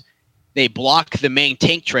because they blocked the main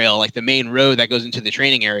tank trail, like the main road that goes into the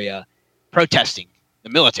training area, protesting the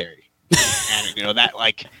military. And you know that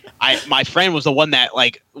like my friend was the one that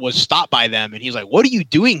like was stopped by them, and he's like, "What are you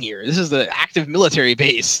doing here? This is the active military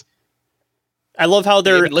base." I love how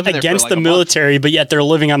they're against the military, but yet they're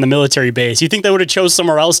living on the military base. You think they would have chose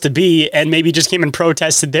somewhere else to be and maybe just came and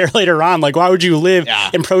protested there later on? Like, why would you live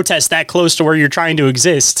and protest that close to where you're trying to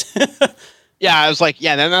exist? Yeah, I was like,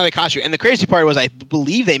 yeah, now they caught you. And the crazy part was, I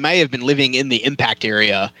believe they might have been living in the impact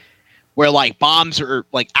area, where like bombs are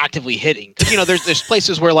like actively hitting. 'Cause, there's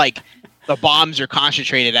places where like the bombs are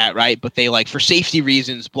concentrated at, right? But they like for safety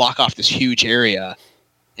reasons block off this huge area.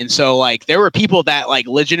 And so like there were people that like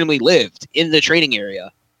legitimately lived in the training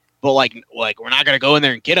area, but like we're not gonna go in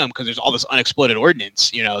there and get them because there's all this unexploded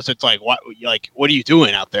ordnance, So it's like what are you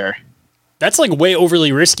doing out there? That's like way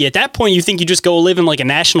overly risky. At that point, you think you just go live in like a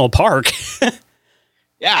national park.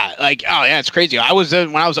 Yeah, it's crazy. I was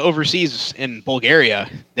when I was overseas in Bulgaria,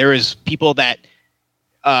 there was people that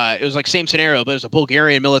it was like same scenario, but it was a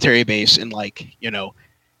Bulgarian military base, and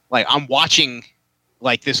I'm watching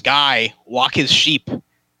like this guy walk his sheep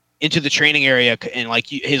into the training area, and like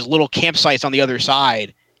his little campsite's on the other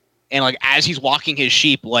side, and like as he's walking his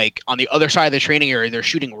sheep, like on the other side of the training area, they're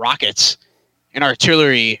shooting rockets and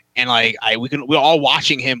artillery, and we're all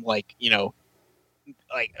watching him,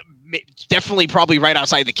 definitely probably right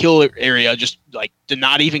outside the kill area, just like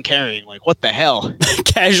not even caring, like what the hell.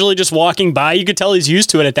 Casually just walking by. You could tell he's used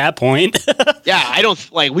to it at that point. Yeah, I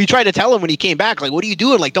don't we tried to tell him when he came back, like, what are you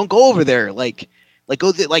doing? Like, don't go over there.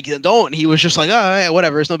 Don't. And he was just like, oh yeah,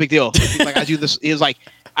 whatever, it's no big deal. He's like, I do this. He was like,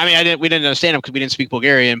 we didn't understand him because we didn't speak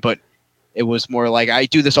Bulgarian, but it was more like, I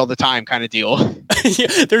do this all the time kind of deal.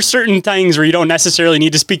 Yeah, there's certain things where you don't necessarily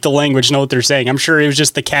need to speak the language, know what they're saying. I'm sure it was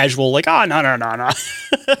just the casual, like, oh, no.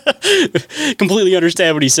 Completely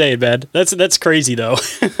understand what he's saying, man. That's crazy, though.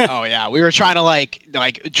 Oh, yeah. We were trying to, like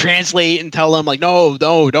translate and tell him, like, no,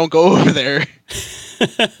 don't go over there.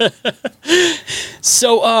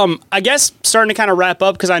 So, I guess starting to kind of wrap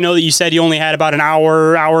up, because I know that you said you only had about an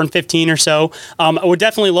hour and 15 or so. I would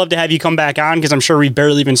definitely love to have you come back on, because I'm sure we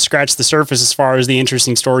barely even scratched the surface as far as the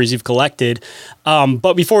interesting stories you've collected.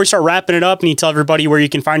 But before we start wrapping it up and you tell everybody where you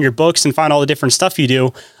can find your books and find all the different stuff you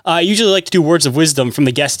do, I usually like to do words of wisdom from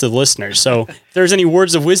the guests to the listeners. So if there's any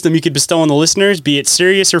words of wisdom you could bestow on the listeners, be it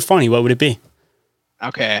serious or funny, what would it be?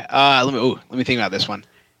 Okay. Let me think about this one.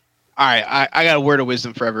 All right, I got a word of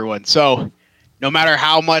wisdom for everyone. So no matter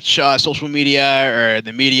how much social media or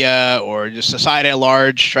the media or just society at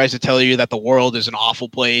large tries to tell you that the world is an awful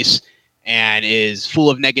place and is full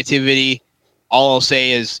of negativity, all I'll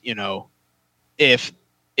say is, if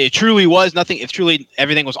it truly was nothing, if truly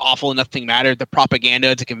everything was awful and nothing mattered, the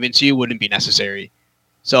propaganda to convince you wouldn't be necessary.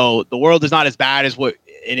 So the world is not as bad as what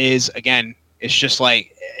it is. Again, it's like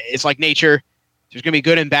nature. There's going to be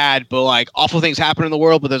good and bad, but like awful things happen in the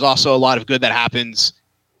world, but there's also a lot of good that happens,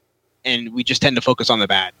 and we just tend to focus on the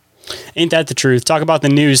bad. Ain't that the truth? Talk about the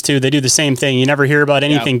news too. They do the same thing. You never hear about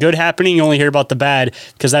anything good happening. You only hear about the bad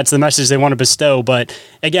because that's the message they want to bestow. But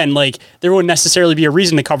again, like there wouldn't necessarily be a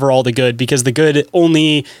reason to cover all the good, because the good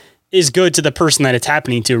only is good to the person that it's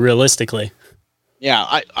happening to, realistically.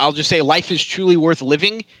 Yeah. I'll just say life is truly worth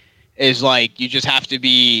living is like, you just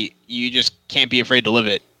can't be afraid to live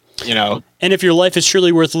it. And if your life is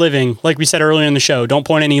truly worth living, like we said earlier in the show, don't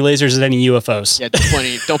point any lasers at any UFOs. Yeah,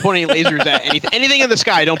 don't point any lasers at anything in the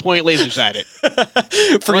sky. Don't point lasers at it.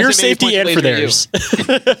 For your safety and for theirs.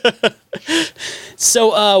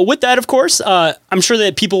 So with that, of course, I'm sure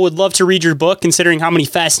that people would love to read your book, considering how many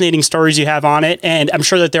fascinating stories you have on it. And I'm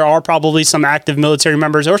sure that there are probably some active military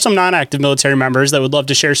members or some non-active military members that would love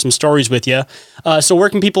to share some stories with you. So where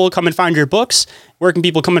can people come and find your books? Where can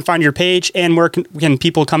people come and find your page? And where can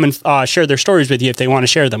people come and share their stories with you if they want to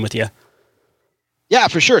share them with you? Yeah,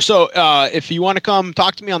 for sure. So if you want to come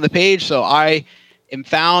talk to me on the page, so I am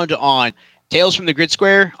found on Tales from the Grid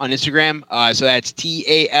Square on Instagram. So that's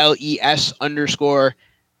TALES_FROM_THE_GRIDSQUARE.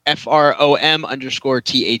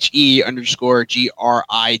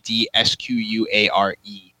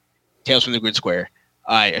 Tales from the Grid Square.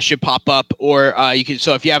 It should pop up, or you can.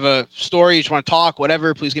 So if you have a story, you just want to talk,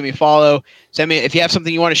 whatever, please give me a follow. Send me if you have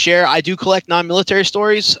something you want to share. I do collect non-military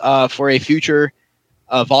stories for a future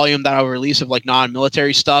volume that I'll release of like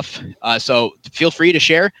non-military stuff. So feel free to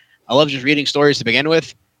share. I love just reading stories to begin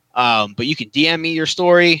with. But you can DM me your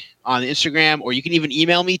story on Instagram, or you can even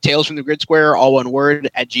email me, talesfromthegridsquare, all one word,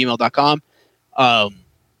 @gmail.com. If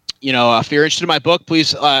you're interested in my book,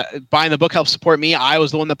 please, buying the book helps support me. I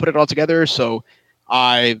was the one that put it all together. So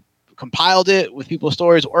I compiled it with people's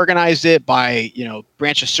stories, organized it by,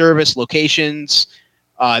 branch of service, locations.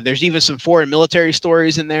 There's even some foreign military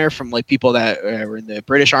stories in there from like people that were in the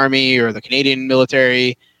British Army or the Canadian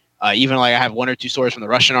military. Even like I have one or two stories from the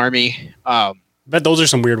Russian Army. Bet those are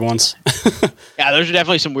some weird ones. Yeah, those are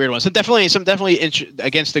definitely some weird ones. Some definitely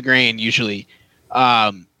against the grain usually.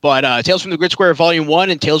 But Tales from the Grid Square Volume 1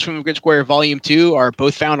 and Tales from the Grid Square Volume 2 are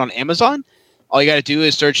both found on Amazon. All you got to do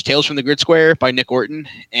is search Tales from the Grid Square by Nick Orton,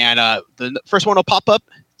 and the first one will pop up.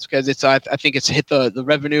 It's because I think it's hit the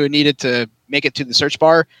revenue it needed to make it to the search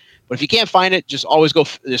bar. But if you can't find it, just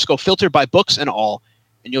go filter by books and all,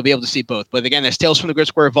 and you'll be able to see both. But again, there's Tales from the Grid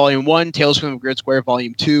Square Volume 1, Tales from the Grid Square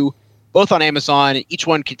Volume 2, both on Amazon. Each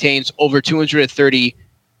one contains over 230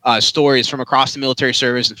 stories from across the military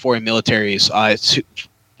service and foreign militaries.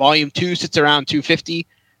 Volume 2 sits around 250.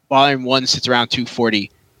 Volume 1 sits around 240.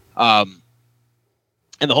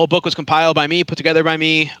 And the whole book was compiled by me, put together by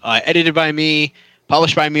me, edited by me,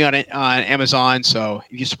 published by me on Amazon. So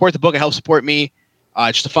if you support the book, it helps support me.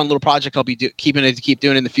 Just a fun little project I'll be keep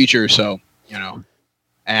doing in the future. So,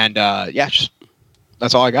 and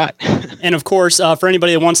that's all I got. And of course, for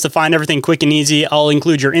anybody that wants to find everything quick and easy, I'll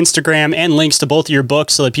include your Instagram and links to both of your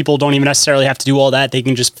books so that people don't even necessarily have to do all that. They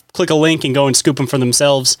can just click a link and go and scoop them for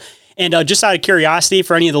themselves. And just out of curiosity,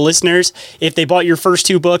 for any of the listeners, if they bought your first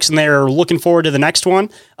 2 books and they're looking forward to the next one,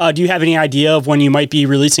 do you have any idea of when you might be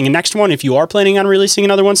releasing a next one, if you are planning on releasing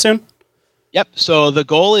another one soon? Yep. So the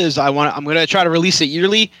goal is I'm going to try to release it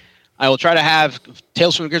yearly. I will try to have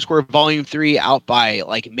Tales from the Grid Square Volume 3 out by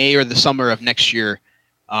like May or the summer of next year.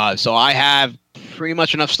 So I have pretty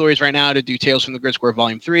much enough stories right now to do Tales from the Grid Square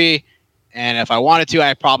Volume 3. And if I wanted to,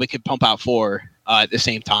 I probably could pump out 4 at the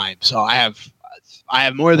same time. So I have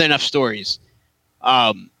more than enough stories.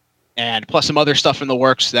 And plus some other stuff in the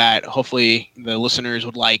works that hopefully the listeners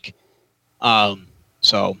would like.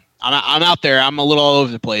 So I'm out there. I'm a little all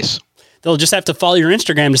over the place. They'll just have to follow your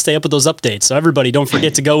Instagram to stay up with those updates. So everybody, don't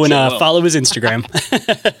forget to go and follow his Instagram.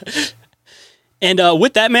 And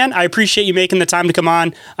with that, man, I appreciate you making the time to come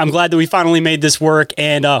on. I'm glad that we finally made this work,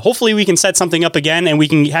 and hopefully we can set something up again and we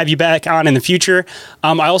can have you back on in the future.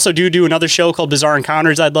 I also do another show called Bizarre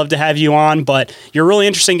Encounters I'd love to have you on, but you're a really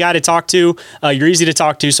interesting guy to talk to. You're easy to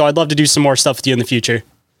talk to, so I'd love to do some more stuff with you in the future.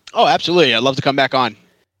 Oh, absolutely. I'd love to come back on.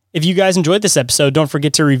 If you guys enjoyed this episode, don't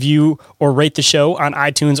forget to review or rate the show on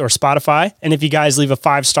iTunes or Spotify. And if you guys leave a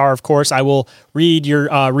 5-star, of course, I will read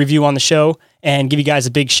your review on the show and give you guys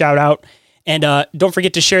a big shout out. And don't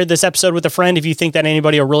forget to share this episode with a friend if you think that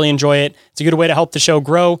anybody will really enjoy it. It's a good way to help the show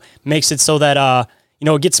grow. Makes it so that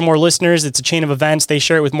it gets some more listeners. It's a chain of events. They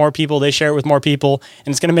share it with more people. They share it with more people. And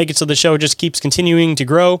it's going to make it so the show just keeps continuing to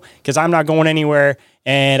grow because I'm not going anywhere.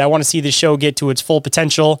 And I want to see the show get to its full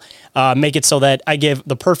potential, make it so that I give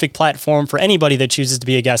the perfect platform for anybody that chooses to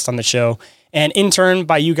be a guest on the show. And in turn,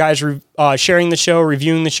 by you guys sharing the show,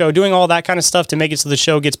 reviewing the show, doing all that kind of stuff to make it so the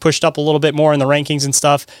show gets pushed up a little bit more in the rankings and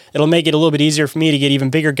stuff, it'll make it a little bit easier for me to get even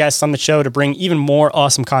bigger guests on the show to bring even more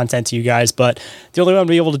awesome content to you guys. But the only way I'm going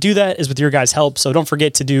to be able to do that is with your guys' help. So don't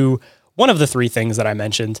forget to do one of the 3 things that I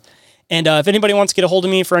mentioned. And if anybody wants to get a hold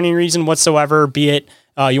of me for any reason whatsoever, be it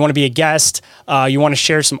you want to be a guest, you want to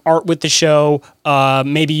share some art with the show,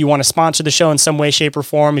 maybe you want to sponsor the show in some way, shape, or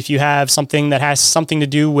form, if you have something that has something to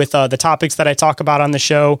do with the topics that I talk about on the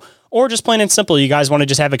show, or just plain and simple, you guys want to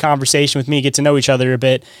just have a conversation with me, get to know each other a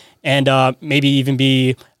bit, and maybe even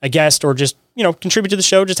be a guest or just contribute to the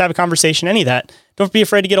show, just have a conversation, any of that. Don't be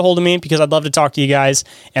afraid to get a hold of me because I'd love to talk to you guys.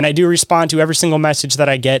 And I do respond to every single message that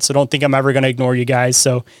I get, so don't think I'm ever going to ignore you guys.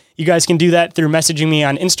 So you guys can do that through messaging me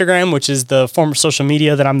on Instagram, which is the form of social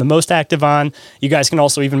media that I'm the most active on. You guys can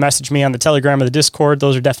also even message me on the Telegram or the Discord.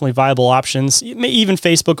 Those are definitely viable options. Even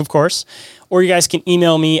Facebook, of course. Or you guys can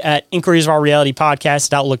email me at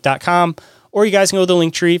inquiriesofourealitypodcast@outlook.com. Or you guys can go to the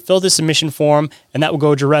link tree, fill the submission form, and that will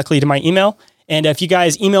go directly to my email. And if you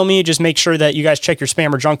guys email me, just make sure that you guys check your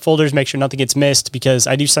spam or junk folders, make sure nothing gets missed because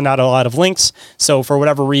I do send out a lot of links. So for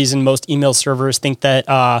whatever reason, most email servers think that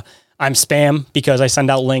I'm spam because I send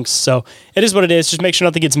out links. So it is what it is. Just make sure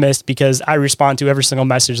nothing gets missed because I respond to every single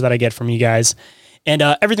message that I get from you guys. And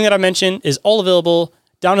everything that I mentioned is all available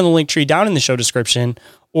down in the link tree, down in the show description.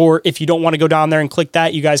 Or if you don't want to go down there and click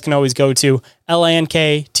that, you guys can always go to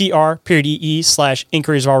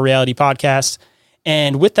linktr.ee/Inquiries of Our Reality Podcast.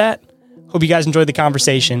 And with that, hope you guys enjoyed the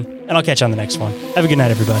conversation, and I'll catch you on the next one. Have a good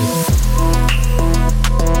night, everybody.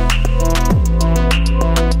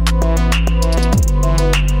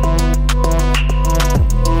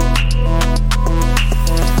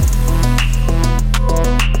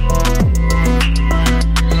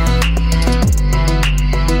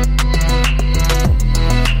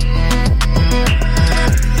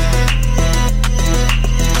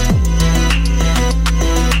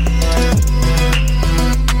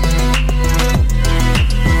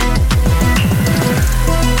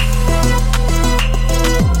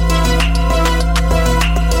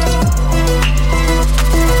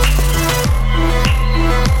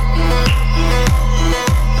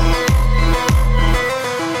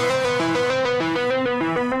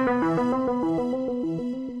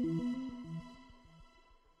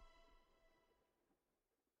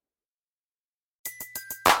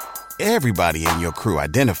 Everybody in your crew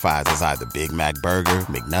identifies as either Big Mac Burger,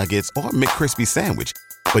 McNuggets, or McCrispy Sandwich.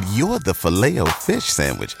 But you're the Filet-O-Fish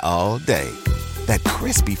Sandwich all day. That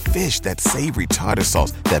crispy fish, that savory tartar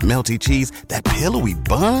sauce, that melty cheese, that pillowy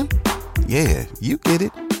bun. Yeah, you get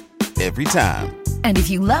it. Every time. And if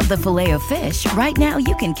you love the Filet-O-Fish, right now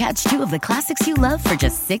you can catch two of the classics you love for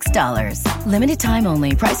just $6. Limited time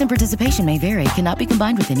only. Price and participation may vary. Cannot be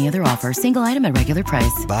combined with any other offer. Single item at regular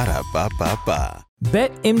price. Ba-da-ba-ba-ba.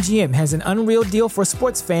 BetMGM has an unreal deal for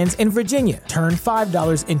sports fans in Virginia. Turn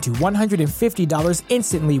 $5 into $150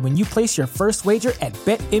 instantly when you place your first wager at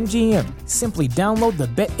BetMGM. Simply download the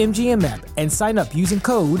BetMGM app and sign up using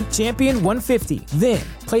code Champion150. Then,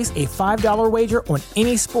 place a $5 wager on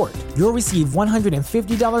any sport. You'll receive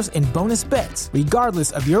 $150 in bonus bets,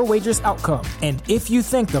 regardless of your wager's outcome. And if you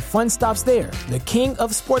think the fun stops there, the king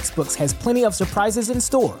of sportsbooks has plenty of surprises in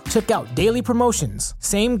store. Check out daily promotions,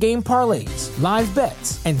 same-game parlays, live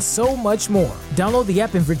bets, and so much more. Download the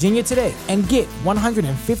app in Virginia today and get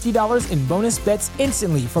 $150 in bonus bets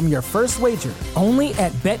instantly from your first wager. Only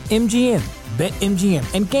at BetMGM. BetMGM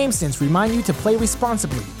and GameSense remind you to play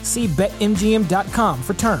responsibly. See BetMGM.com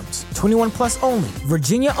for terms. 21 plus only.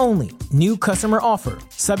 Virginia only. New customer offer.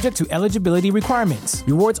 Subject to eligibility requirements.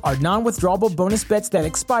 Rewards are non-withdrawable bonus bets that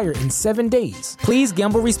expire in 7 days. Please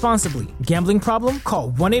gamble responsibly. Gambling problem?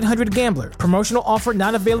 Call 1-800-GAMBLER. Promotional offer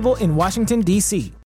not available in Washington, D.C.